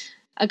literally.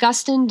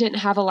 Augustine didn't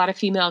have a lot of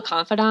female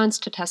confidants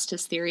to test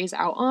his theories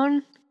out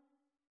on,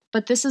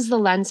 but this is the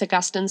lens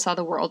Augustine saw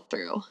the world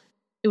through.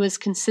 It was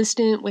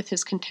consistent with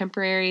his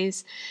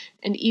contemporaries,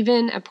 and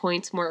even at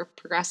points more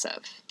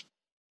progressive.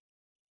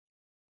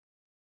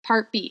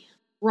 Part B,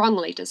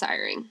 wrongly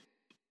desiring.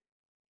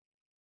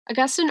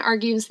 Augustine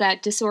argues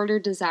that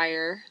disordered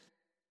desire,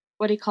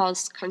 what he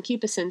calls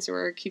concupiscence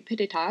or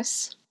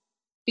cupiditas,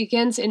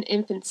 begins in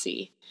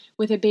infancy,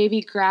 with a baby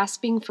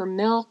grasping for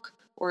milk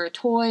or a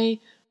toy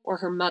or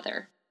her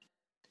mother.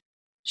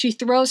 She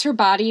throws her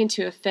body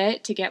into a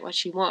fit to get what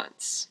she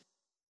wants.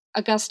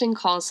 Augustine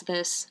calls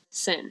this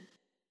sin.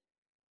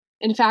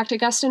 In fact,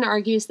 Augustine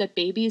argues that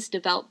babies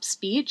develop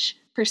speech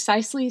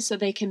precisely so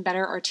they can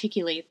better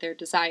articulate their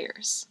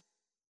desires.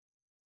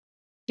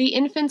 The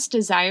infant's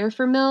desire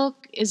for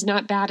milk is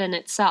not bad in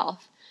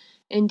itself.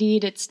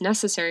 Indeed, it's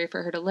necessary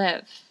for her to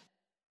live.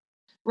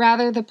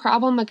 Rather, the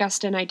problem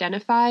Augustine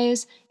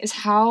identifies is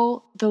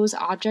how those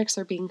objects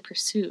are being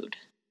pursued.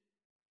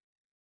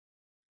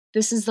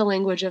 This is the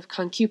language of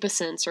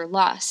concupiscence or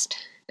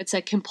lust. It's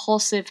a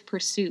compulsive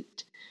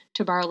pursuit,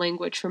 to borrow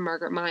language from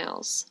Margaret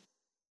Miles.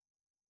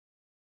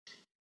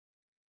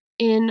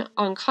 In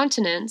On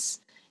Continence,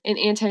 an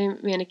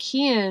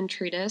anti-Manichaean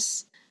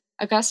treatise,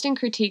 Augustine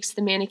critiques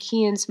the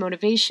Manichaeans'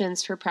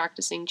 motivations for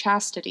practicing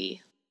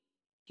chastity.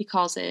 He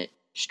calls it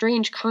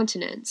strange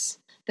continence,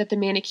 that the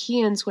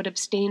Manichaeans would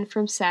abstain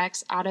from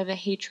sex out of a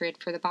hatred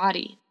for the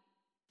body.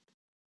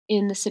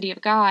 In The City of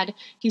God,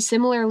 he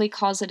similarly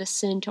calls it a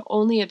sin to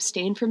only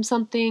abstain from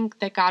something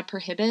that God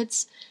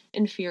prohibits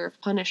in fear of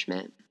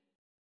punishment.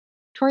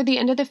 Toward the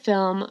end of the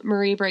film,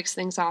 Marie breaks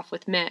things off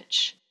with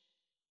Mitch.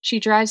 She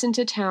drives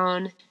into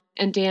town,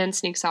 and Dan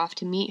sneaks off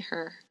to meet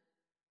her.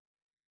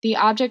 The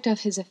object of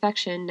his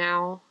affection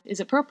now is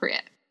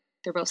appropriate.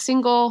 They're both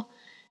single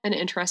and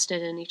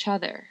interested in each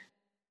other.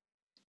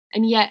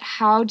 And yet,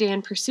 how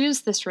Dan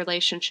pursues this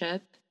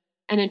relationship,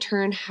 and in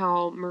turn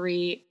how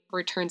Marie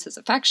returns his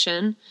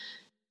affection,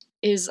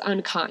 is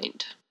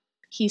unkind.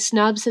 He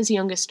snubs his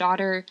youngest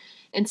daughter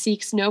and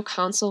seeks no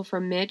counsel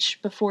from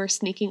Mitch before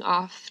sneaking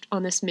off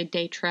on this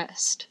midday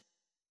tryst.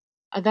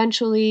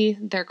 Eventually,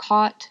 they're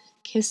caught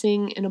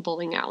kissing in a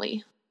bowling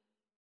alley.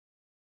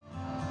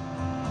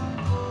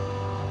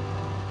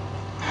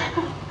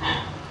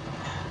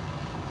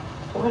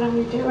 What are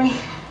we doing?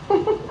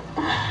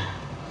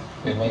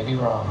 We may be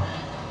wrong.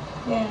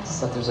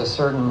 Yes. But there's a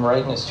certain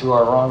rightness to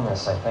our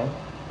wrongness, I think.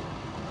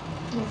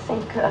 I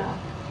think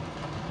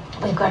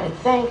we've got to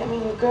think. I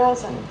mean, you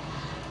girls, and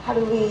how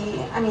do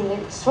we, I mean,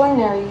 they're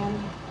extraordinary. And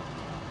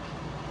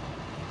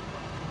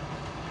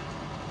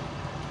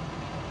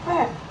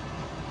where?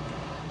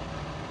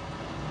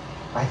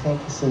 I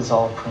think this is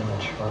all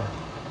premature.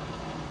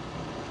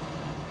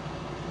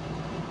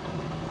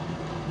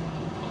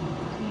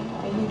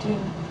 Yeah, you do.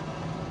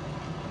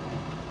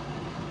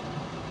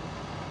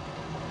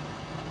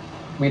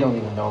 We don't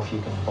even know if you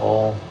can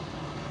bowl.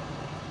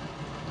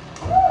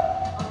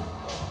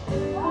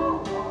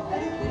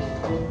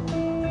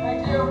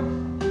 Thank you.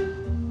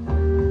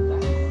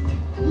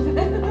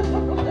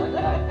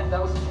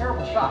 That was a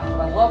terrible shot, but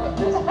I love it.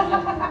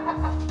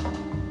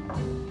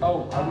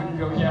 Oh, I wouldn't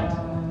go yet.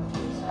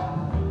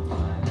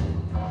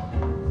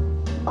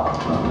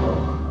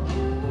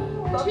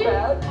 Not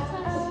bad.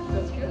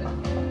 That's good.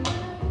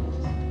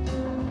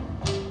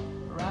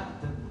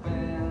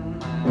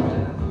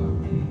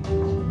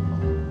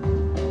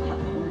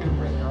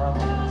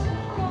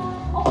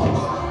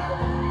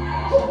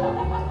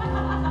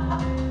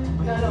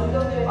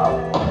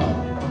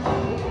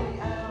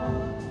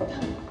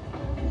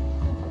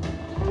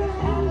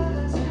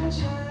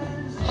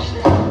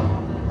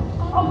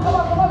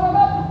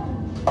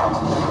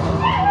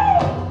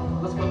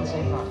 Let's go at the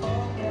same time.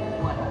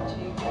 1,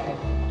 2, 3.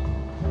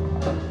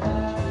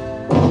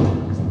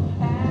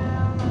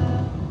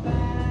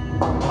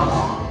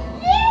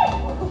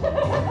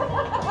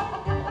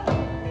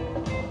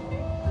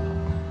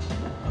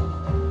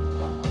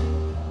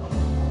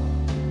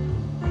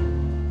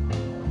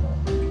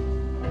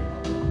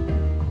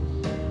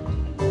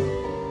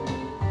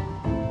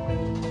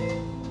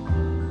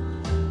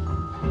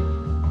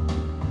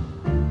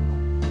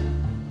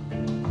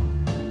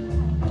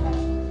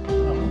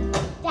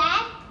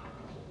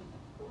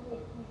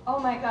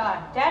 my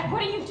God. Dad,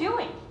 what are you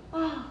doing?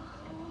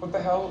 What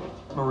the hell?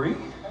 Marie?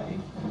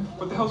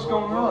 What the hell's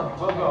going on?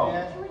 We'll go.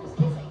 We're just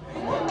kissing.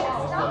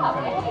 Stop.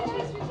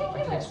 It's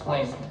ridiculous.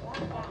 Explain.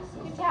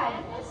 Dad,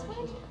 what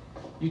did you...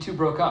 You two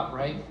broke up,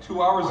 right?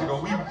 2 hours ago.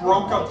 We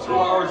broke up 2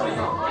 hours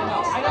ago.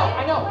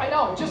 I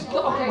know. Just,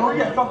 okay.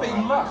 Marie, I thought that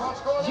you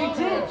left. She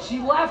did. She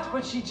left,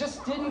 but she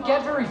just didn't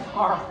get very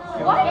far.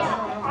 What?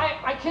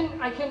 I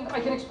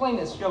can explain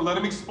this. Yeah, let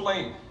him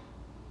explain.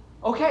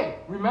 Okay,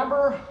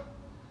 remember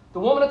the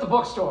woman at the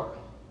bookstore?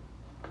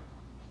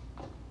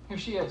 Here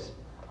she is.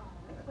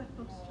 What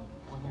bookstore?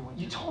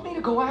 You told me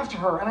to go after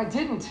her, and I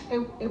didn't.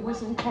 It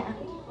wasn't that.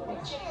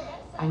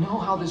 I know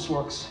how this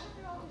works.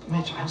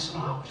 Mitch, I also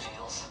know how it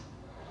feels.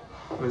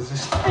 What is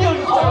this? Oh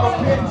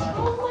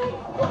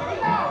my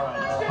God.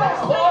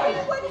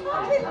 What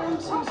happened? I'm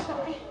so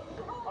sorry.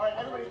 All right,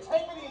 everybody,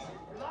 take it easy.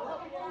 You're not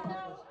helping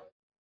anyone.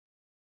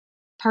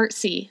 Part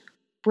C.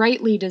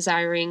 Rightly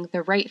desiring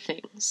the right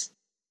things.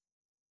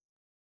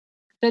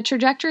 The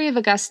trajectory of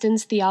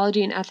Augustine's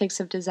theology and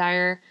ethics of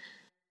desire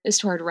is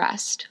toward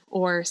rest,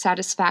 or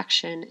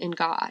satisfaction in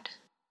God.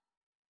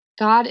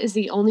 God is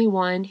the only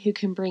one who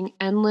can bring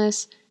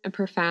endless and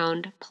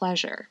profound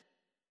pleasure.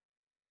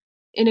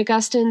 In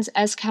Augustine's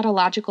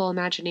eschatological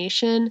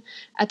imagination,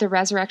 at the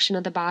resurrection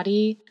of the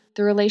body,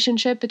 the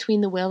relationship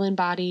between the will and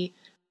body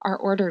are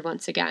ordered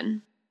once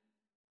again.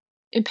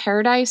 In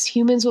paradise,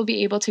 humans will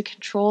be able to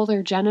control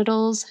their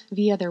genitals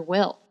via their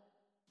will.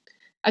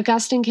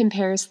 Augustine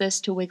compares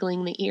this to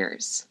wiggling the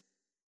ears.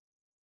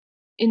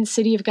 In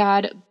City of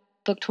God,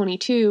 Book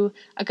 22,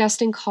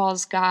 Augustine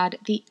calls God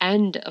the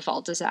end of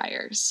all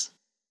desires.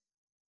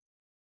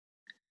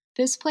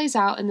 This plays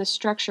out in the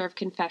structure of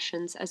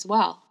confessions as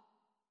well.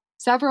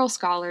 Several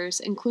scholars,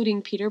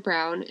 including Peter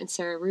Brown and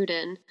Sarah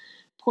Rudin,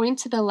 point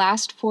to the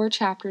last 4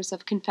 chapters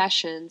of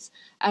Confessions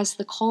as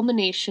the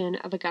culmination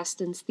of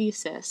Augustine's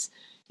thesis,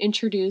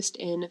 introduced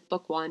in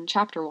Book 1,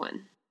 Chapter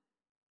 1.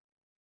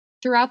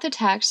 Throughout the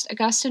text,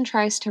 Augustine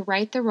tries to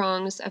right the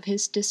wrongs of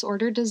his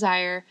disordered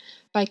desire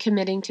by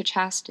committing to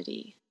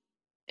chastity,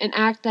 an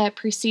act that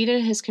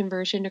preceded his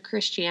conversion to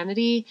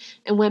Christianity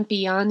and went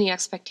beyond the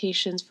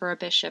expectations for a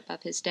bishop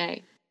of his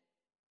day.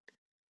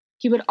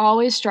 He would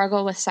always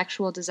struggle with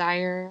sexual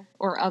desire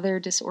or other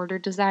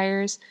disordered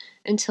desires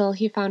until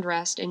he found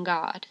rest in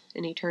God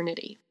in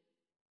eternity.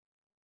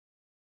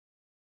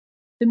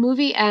 The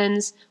movie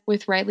ends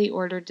with rightly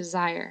ordered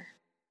desire.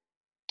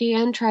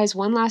 Dan tries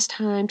one last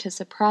time to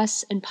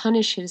suppress and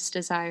punish his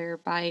desire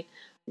by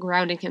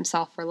grounding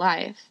himself for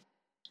life,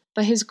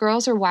 but his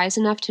girls are wise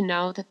enough to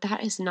know that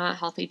that is not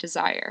healthy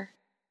desire.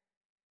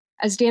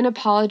 As Dan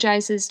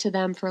apologizes to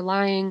them for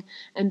lying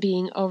and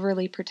being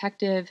overly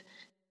protective,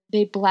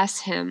 they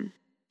bless him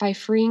by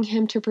freeing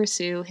him to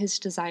pursue his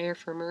desire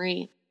for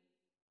Marie.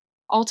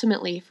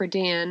 Ultimately, for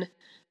Dan,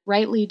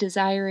 rightly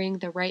desiring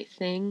the right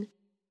thing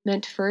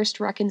meant first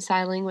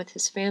reconciling with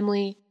his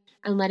family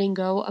and letting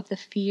go of the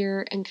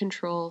fear and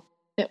control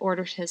that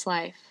ordered his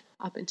life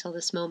up until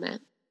this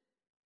moment.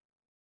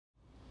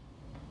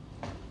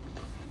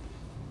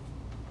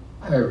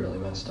 I really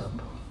messed up.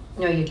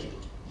 No, you didn't.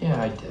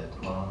 Yeah, I did,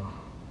 Mom.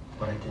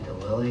 What I did to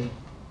Lily.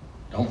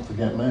 Don't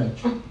forget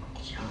Mitch.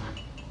 John.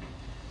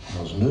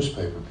 Those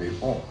newspaper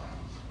people.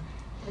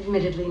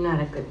 Admittedly,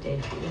 not a good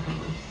day for you, honey.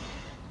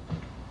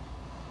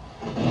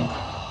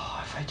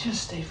 Oh, if I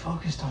just stay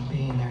focused on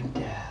being their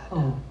dad.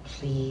 Oh,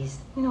 please.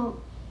 You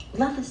know,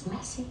 love is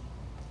messy.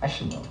 I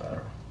should know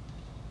better.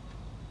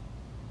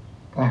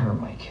 I hurt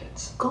my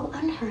kids. Go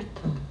unhurt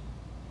them.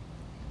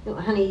 No,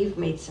 honey, you've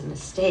made some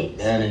mistakes.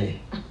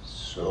 Many.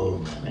 So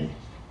many.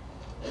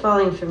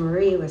 Falling for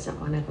Marie wasn't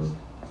one of them.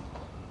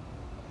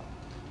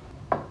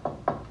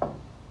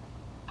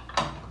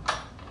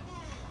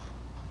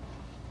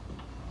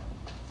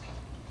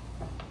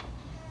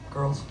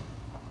 Girls,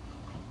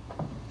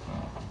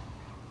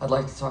 I'd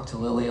like to talk to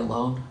Lily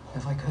alone,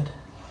 if I could.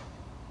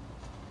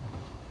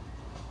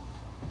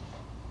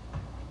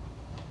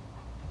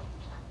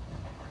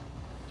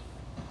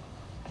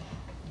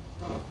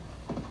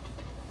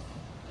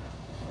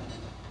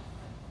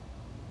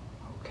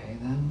 Okay,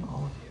 then,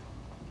 all of you.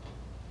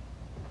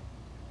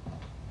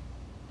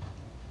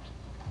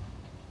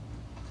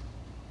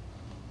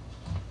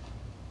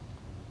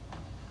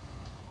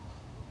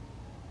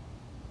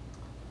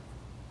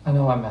 I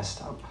know I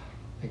messed up,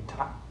 big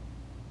time.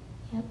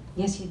 Yep.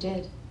 Yes, you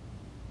did.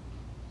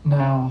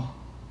 Now,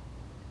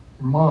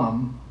 your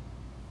mom,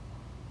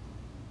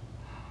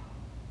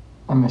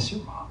 I miss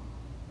your mom.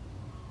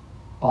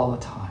 All the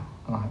time,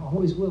 and I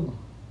always will.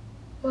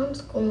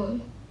 Mom's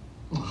gone.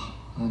 Oh,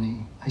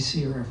 honey, I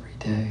see her every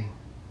day.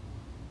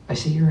 I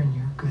see her in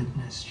your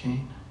goodness,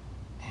 Jane,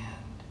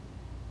 and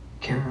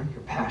Kara,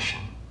 your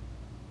passion.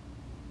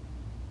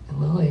 And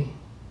Lily,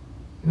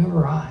 you have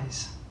her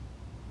eyes,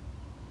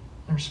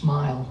 and her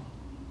smile.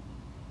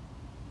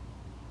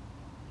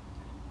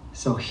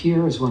 So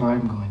here is what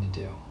I'm going to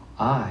do.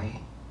 I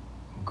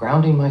am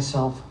grounding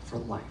myself for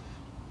life.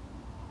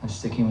 I'm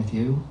sticking with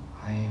you.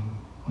 I am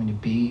going to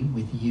be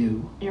with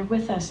you. You're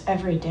with us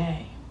every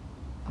day.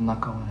 I'm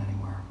not going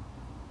anywhere.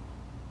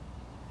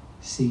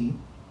 See,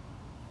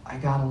 I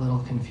got a little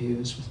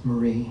confused with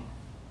Marie,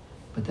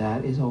 but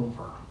that is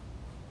over,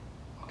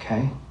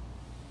 okay?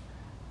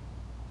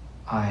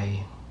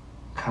 I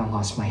kind of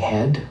lost my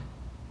head,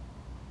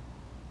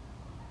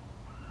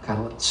 got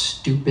a little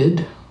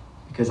stupid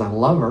because I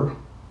love her.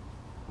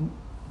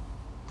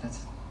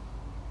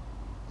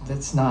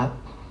 That's not,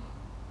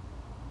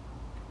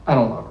 I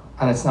don't love her.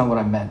 And that's not what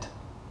I meant.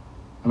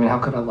 I mean, how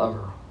could I love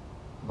her?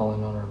 I've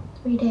only known her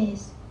 3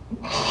 days.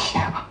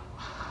 Yeah.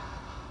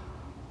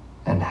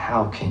 And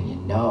how can you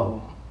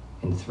know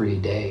in 3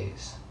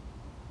 days?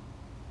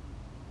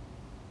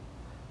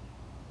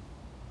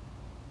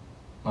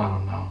 I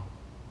don't know.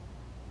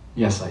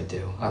 Yes, I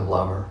do. I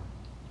love her.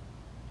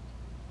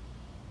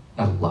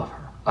 I love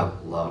her. I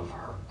love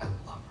her. I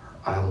love her.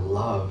 I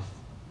love her.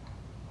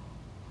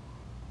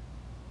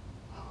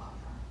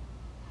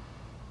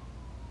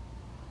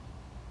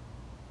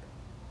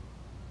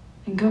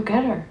 And go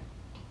get her.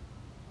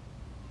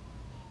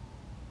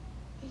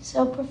 You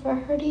so prefer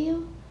her to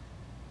you?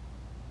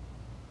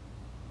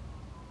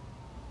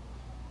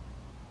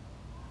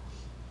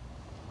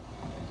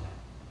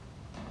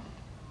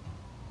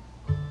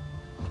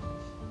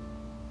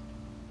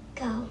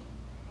 Go.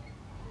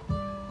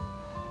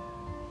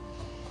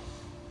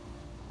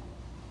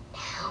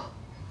 Now.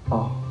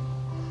 Oh.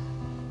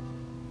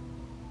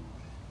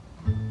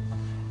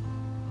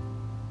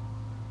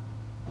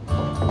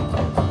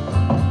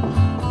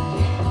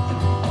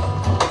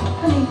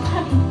 Honey,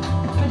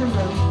 for the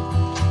road.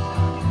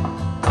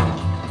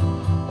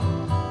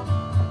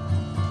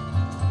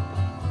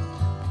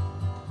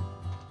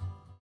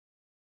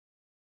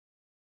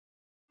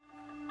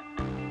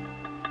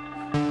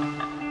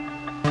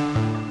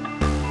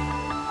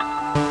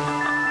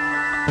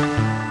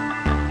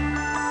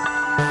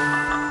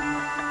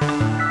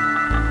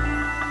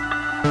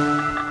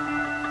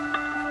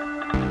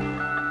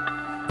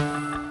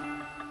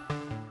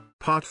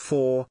 Part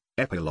 4,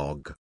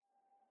 Epilogue.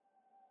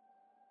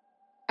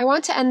 I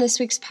want to end this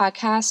week's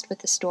podcast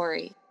with a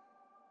story,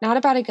 not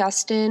about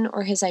Augustine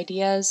or his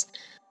ideas,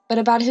 but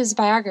about his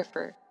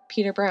biographer,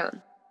 Peter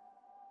Brown.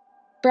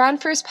 Brown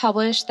first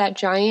published that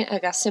giant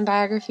Augustine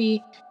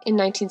biography in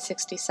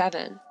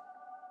 1967.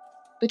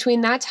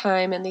 Between that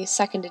time and the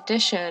second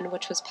edition,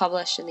 which was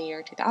published in the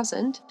year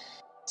 2000,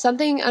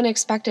 something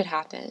unexpected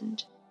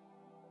happened.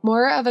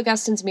 More of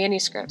Augustine's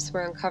manuscripts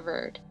were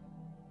uncovered.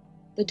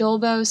 The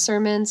Dolbeau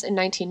sermons in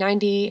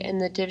 1990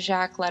 and the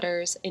Dvořák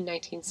letters in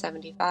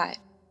 1975.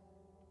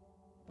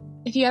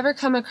 If you ever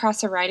come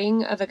across a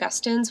writing of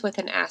Augustine's with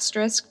an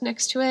asterisk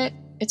next to it,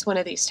 it's one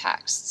of these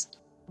texts.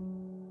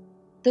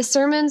 The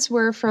sermons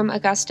were from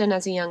Augustine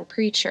as a young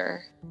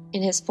preacher,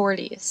 in his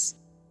 40s.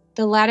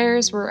 The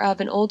letters were of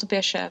an old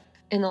bishop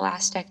in the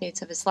last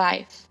decades of his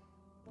life.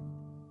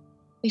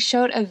 They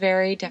showed a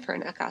very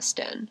different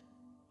Augustine.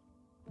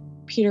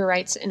 Peter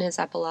writes in his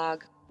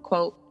epilogue,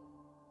 quote,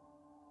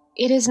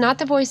 "It is not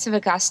the voice of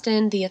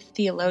Augustine the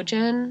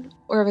theologian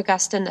or of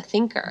Augustine the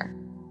thinker.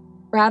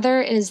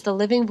 Rather, it is the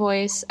living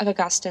voice of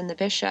Augustine the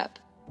bishop,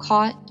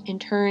 caught, in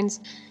turns,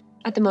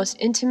 at the most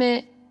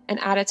intimate and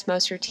at its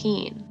most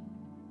routine.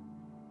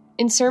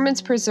 In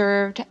sermons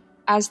preserved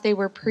as they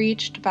were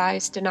preached by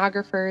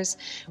stenographers,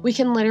 we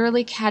can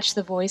literally catch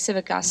the voice of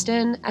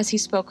Augustine as he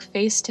spoke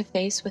face to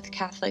face with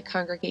Catholic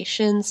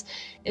congregations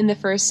in the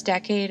first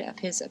decade of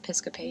his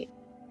episcopate.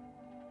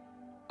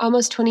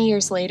 Almost 20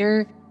 years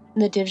later,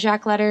 in the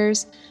Dvořák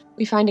letters,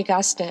 we find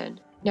Augustine,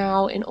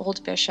 now an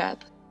old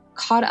bishop,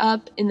 caught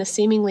up in the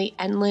seemingly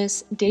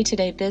endless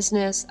day-to-day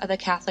business of the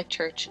Catholic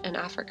Church in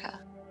Africa."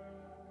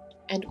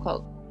 End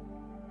quote.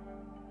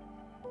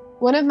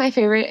 One of my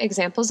favorite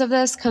examples of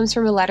this comes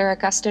from a letter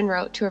Augustine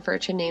wrote to a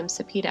virgin named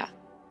Sepida.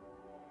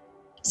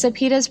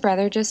 Sepida's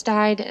brother just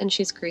died and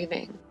she's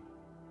grieving.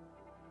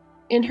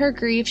 In her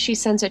grief, she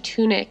sends a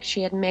tunic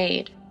she had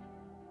made,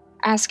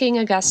 asking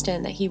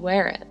Augustine that he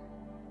wear it.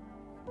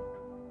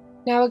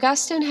 Now,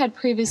 Augustine had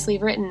previously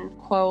written,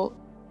 quote,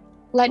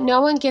 "Let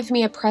no one give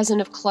me a present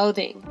of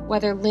clothing,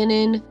 whether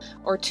linen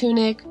or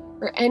tunic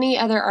or any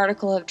other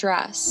article of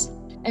dress,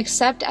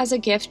 except as a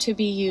gift to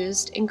be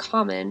used in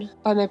common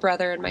by my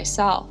brother and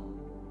myself.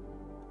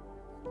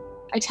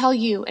 I tell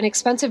you, an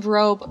expensive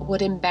robe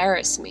would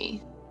embarrass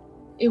me.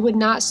 It would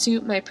not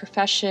suit my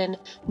profession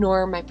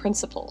nor my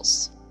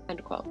principles."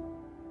 End quote.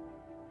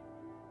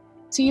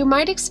 So you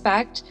might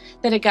expect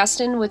that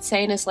Augustine would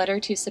say in his letter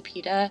to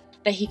Sepida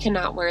that he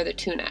cannot wear the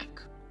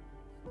tunic.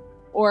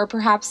 Or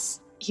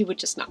perhaps he would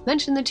just not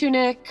mention the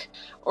tunic,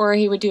 or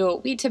he would do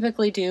what we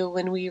typically do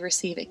when we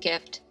receive a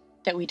gift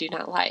that we do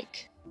not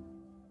like.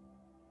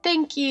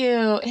 Thank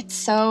you, it's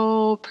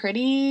so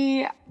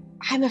pretty.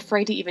 I'm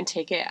afraid to even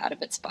take it out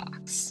of its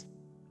box.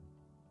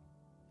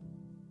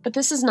 But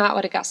this is not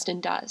what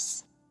Augustine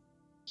does.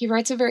 He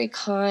writes a very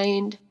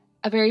kind,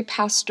 a very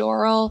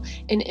pastoral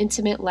and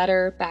intimate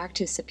letter back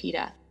to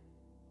Sepida.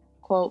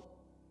 Quote,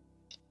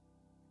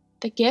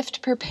 "The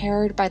gift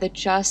prepared by the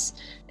just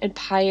and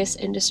pious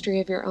industry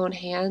of your own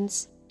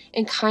hands,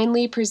 and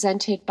kindly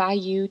presented by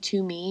you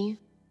to me,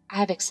 I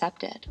have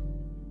accepted,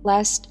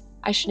 lest,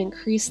 I should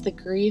increase the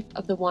grief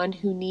of the one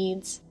who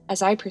needs,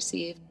 as I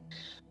perceive,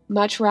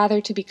 much rather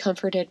to be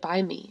comforted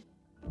by me.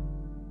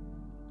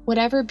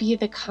 Whatever be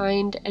the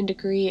kind and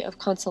degree of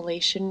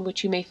consolation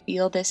which you may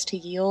feel this to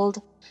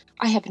yield,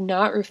 I have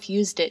not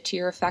refused it to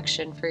your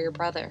affection for your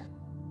brother.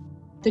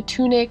 The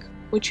tunic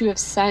which you have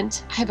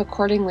sent I have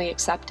accordingly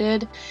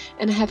accepted,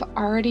 and have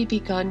already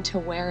begun to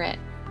wear it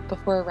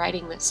before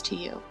writing this to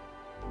you.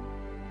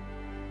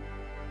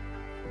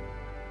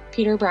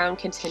 Peter Brown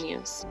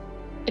continues,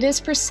 "It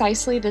is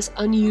precisely this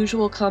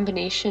unusual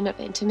combination of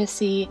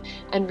intimacy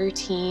and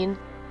routine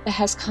that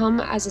has come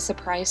as a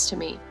surprise to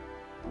me.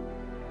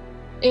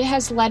 It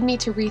has led me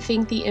to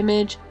rethink the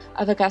image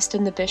of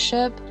Augustine the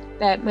bishop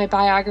that my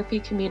biography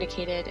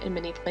communicated in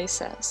many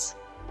places.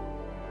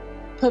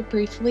 Put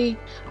briefly,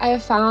 I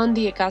have found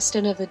the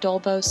Augustine of the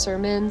Dolbeau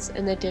sermons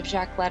and the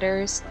Dvořák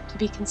letters to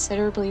be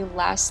considerably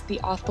less the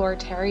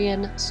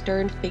authoritarian,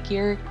 stern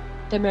figure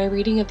that my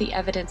reading of the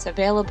evidence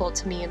available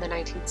to me in the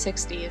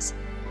 1960s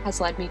has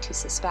led me to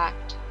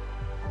suspect."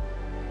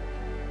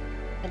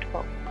 End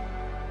quote.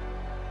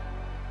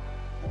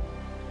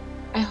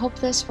 I hope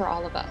this for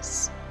all of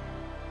us.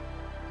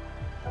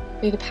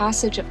 May the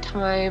passage of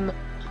time,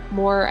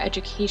 more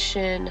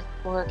education,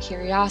 more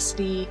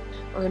curiosity,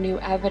 or new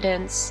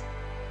evidence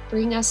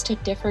bring us to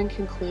different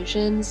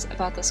conclusions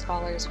about the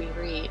scholars we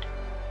read.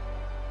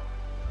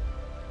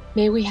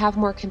 May we have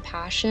more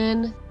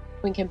compassion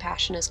when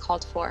compassion is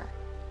called for,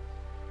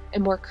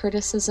 and more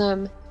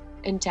criticism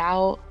and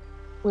doubt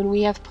when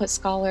we have put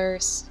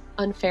scholars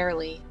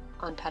unfairly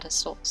on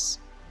pedestals.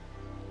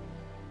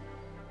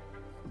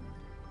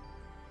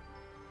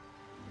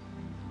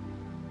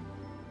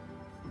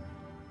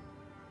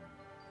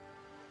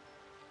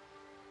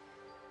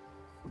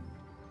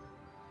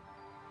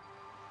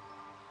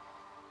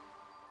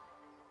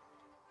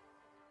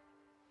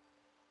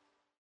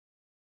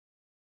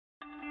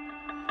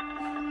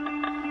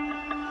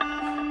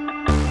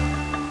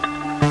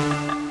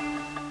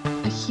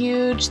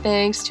 Huge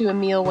thanks to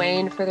Emil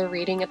Wayne for the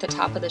reading at the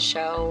top of the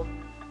show.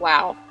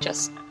 Wow,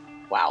 just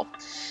wow.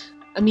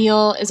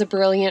 Emil is a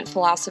brilliant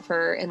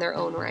philosopher in their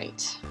own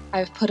right.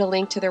 I've put a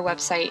link to their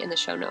website in the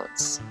show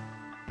notes.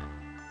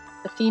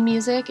 The theme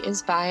music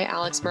is by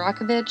Alex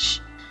Marakovich.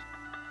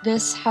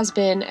 This has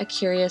been A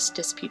Curious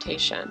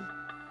Disputation.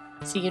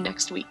 See you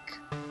next week.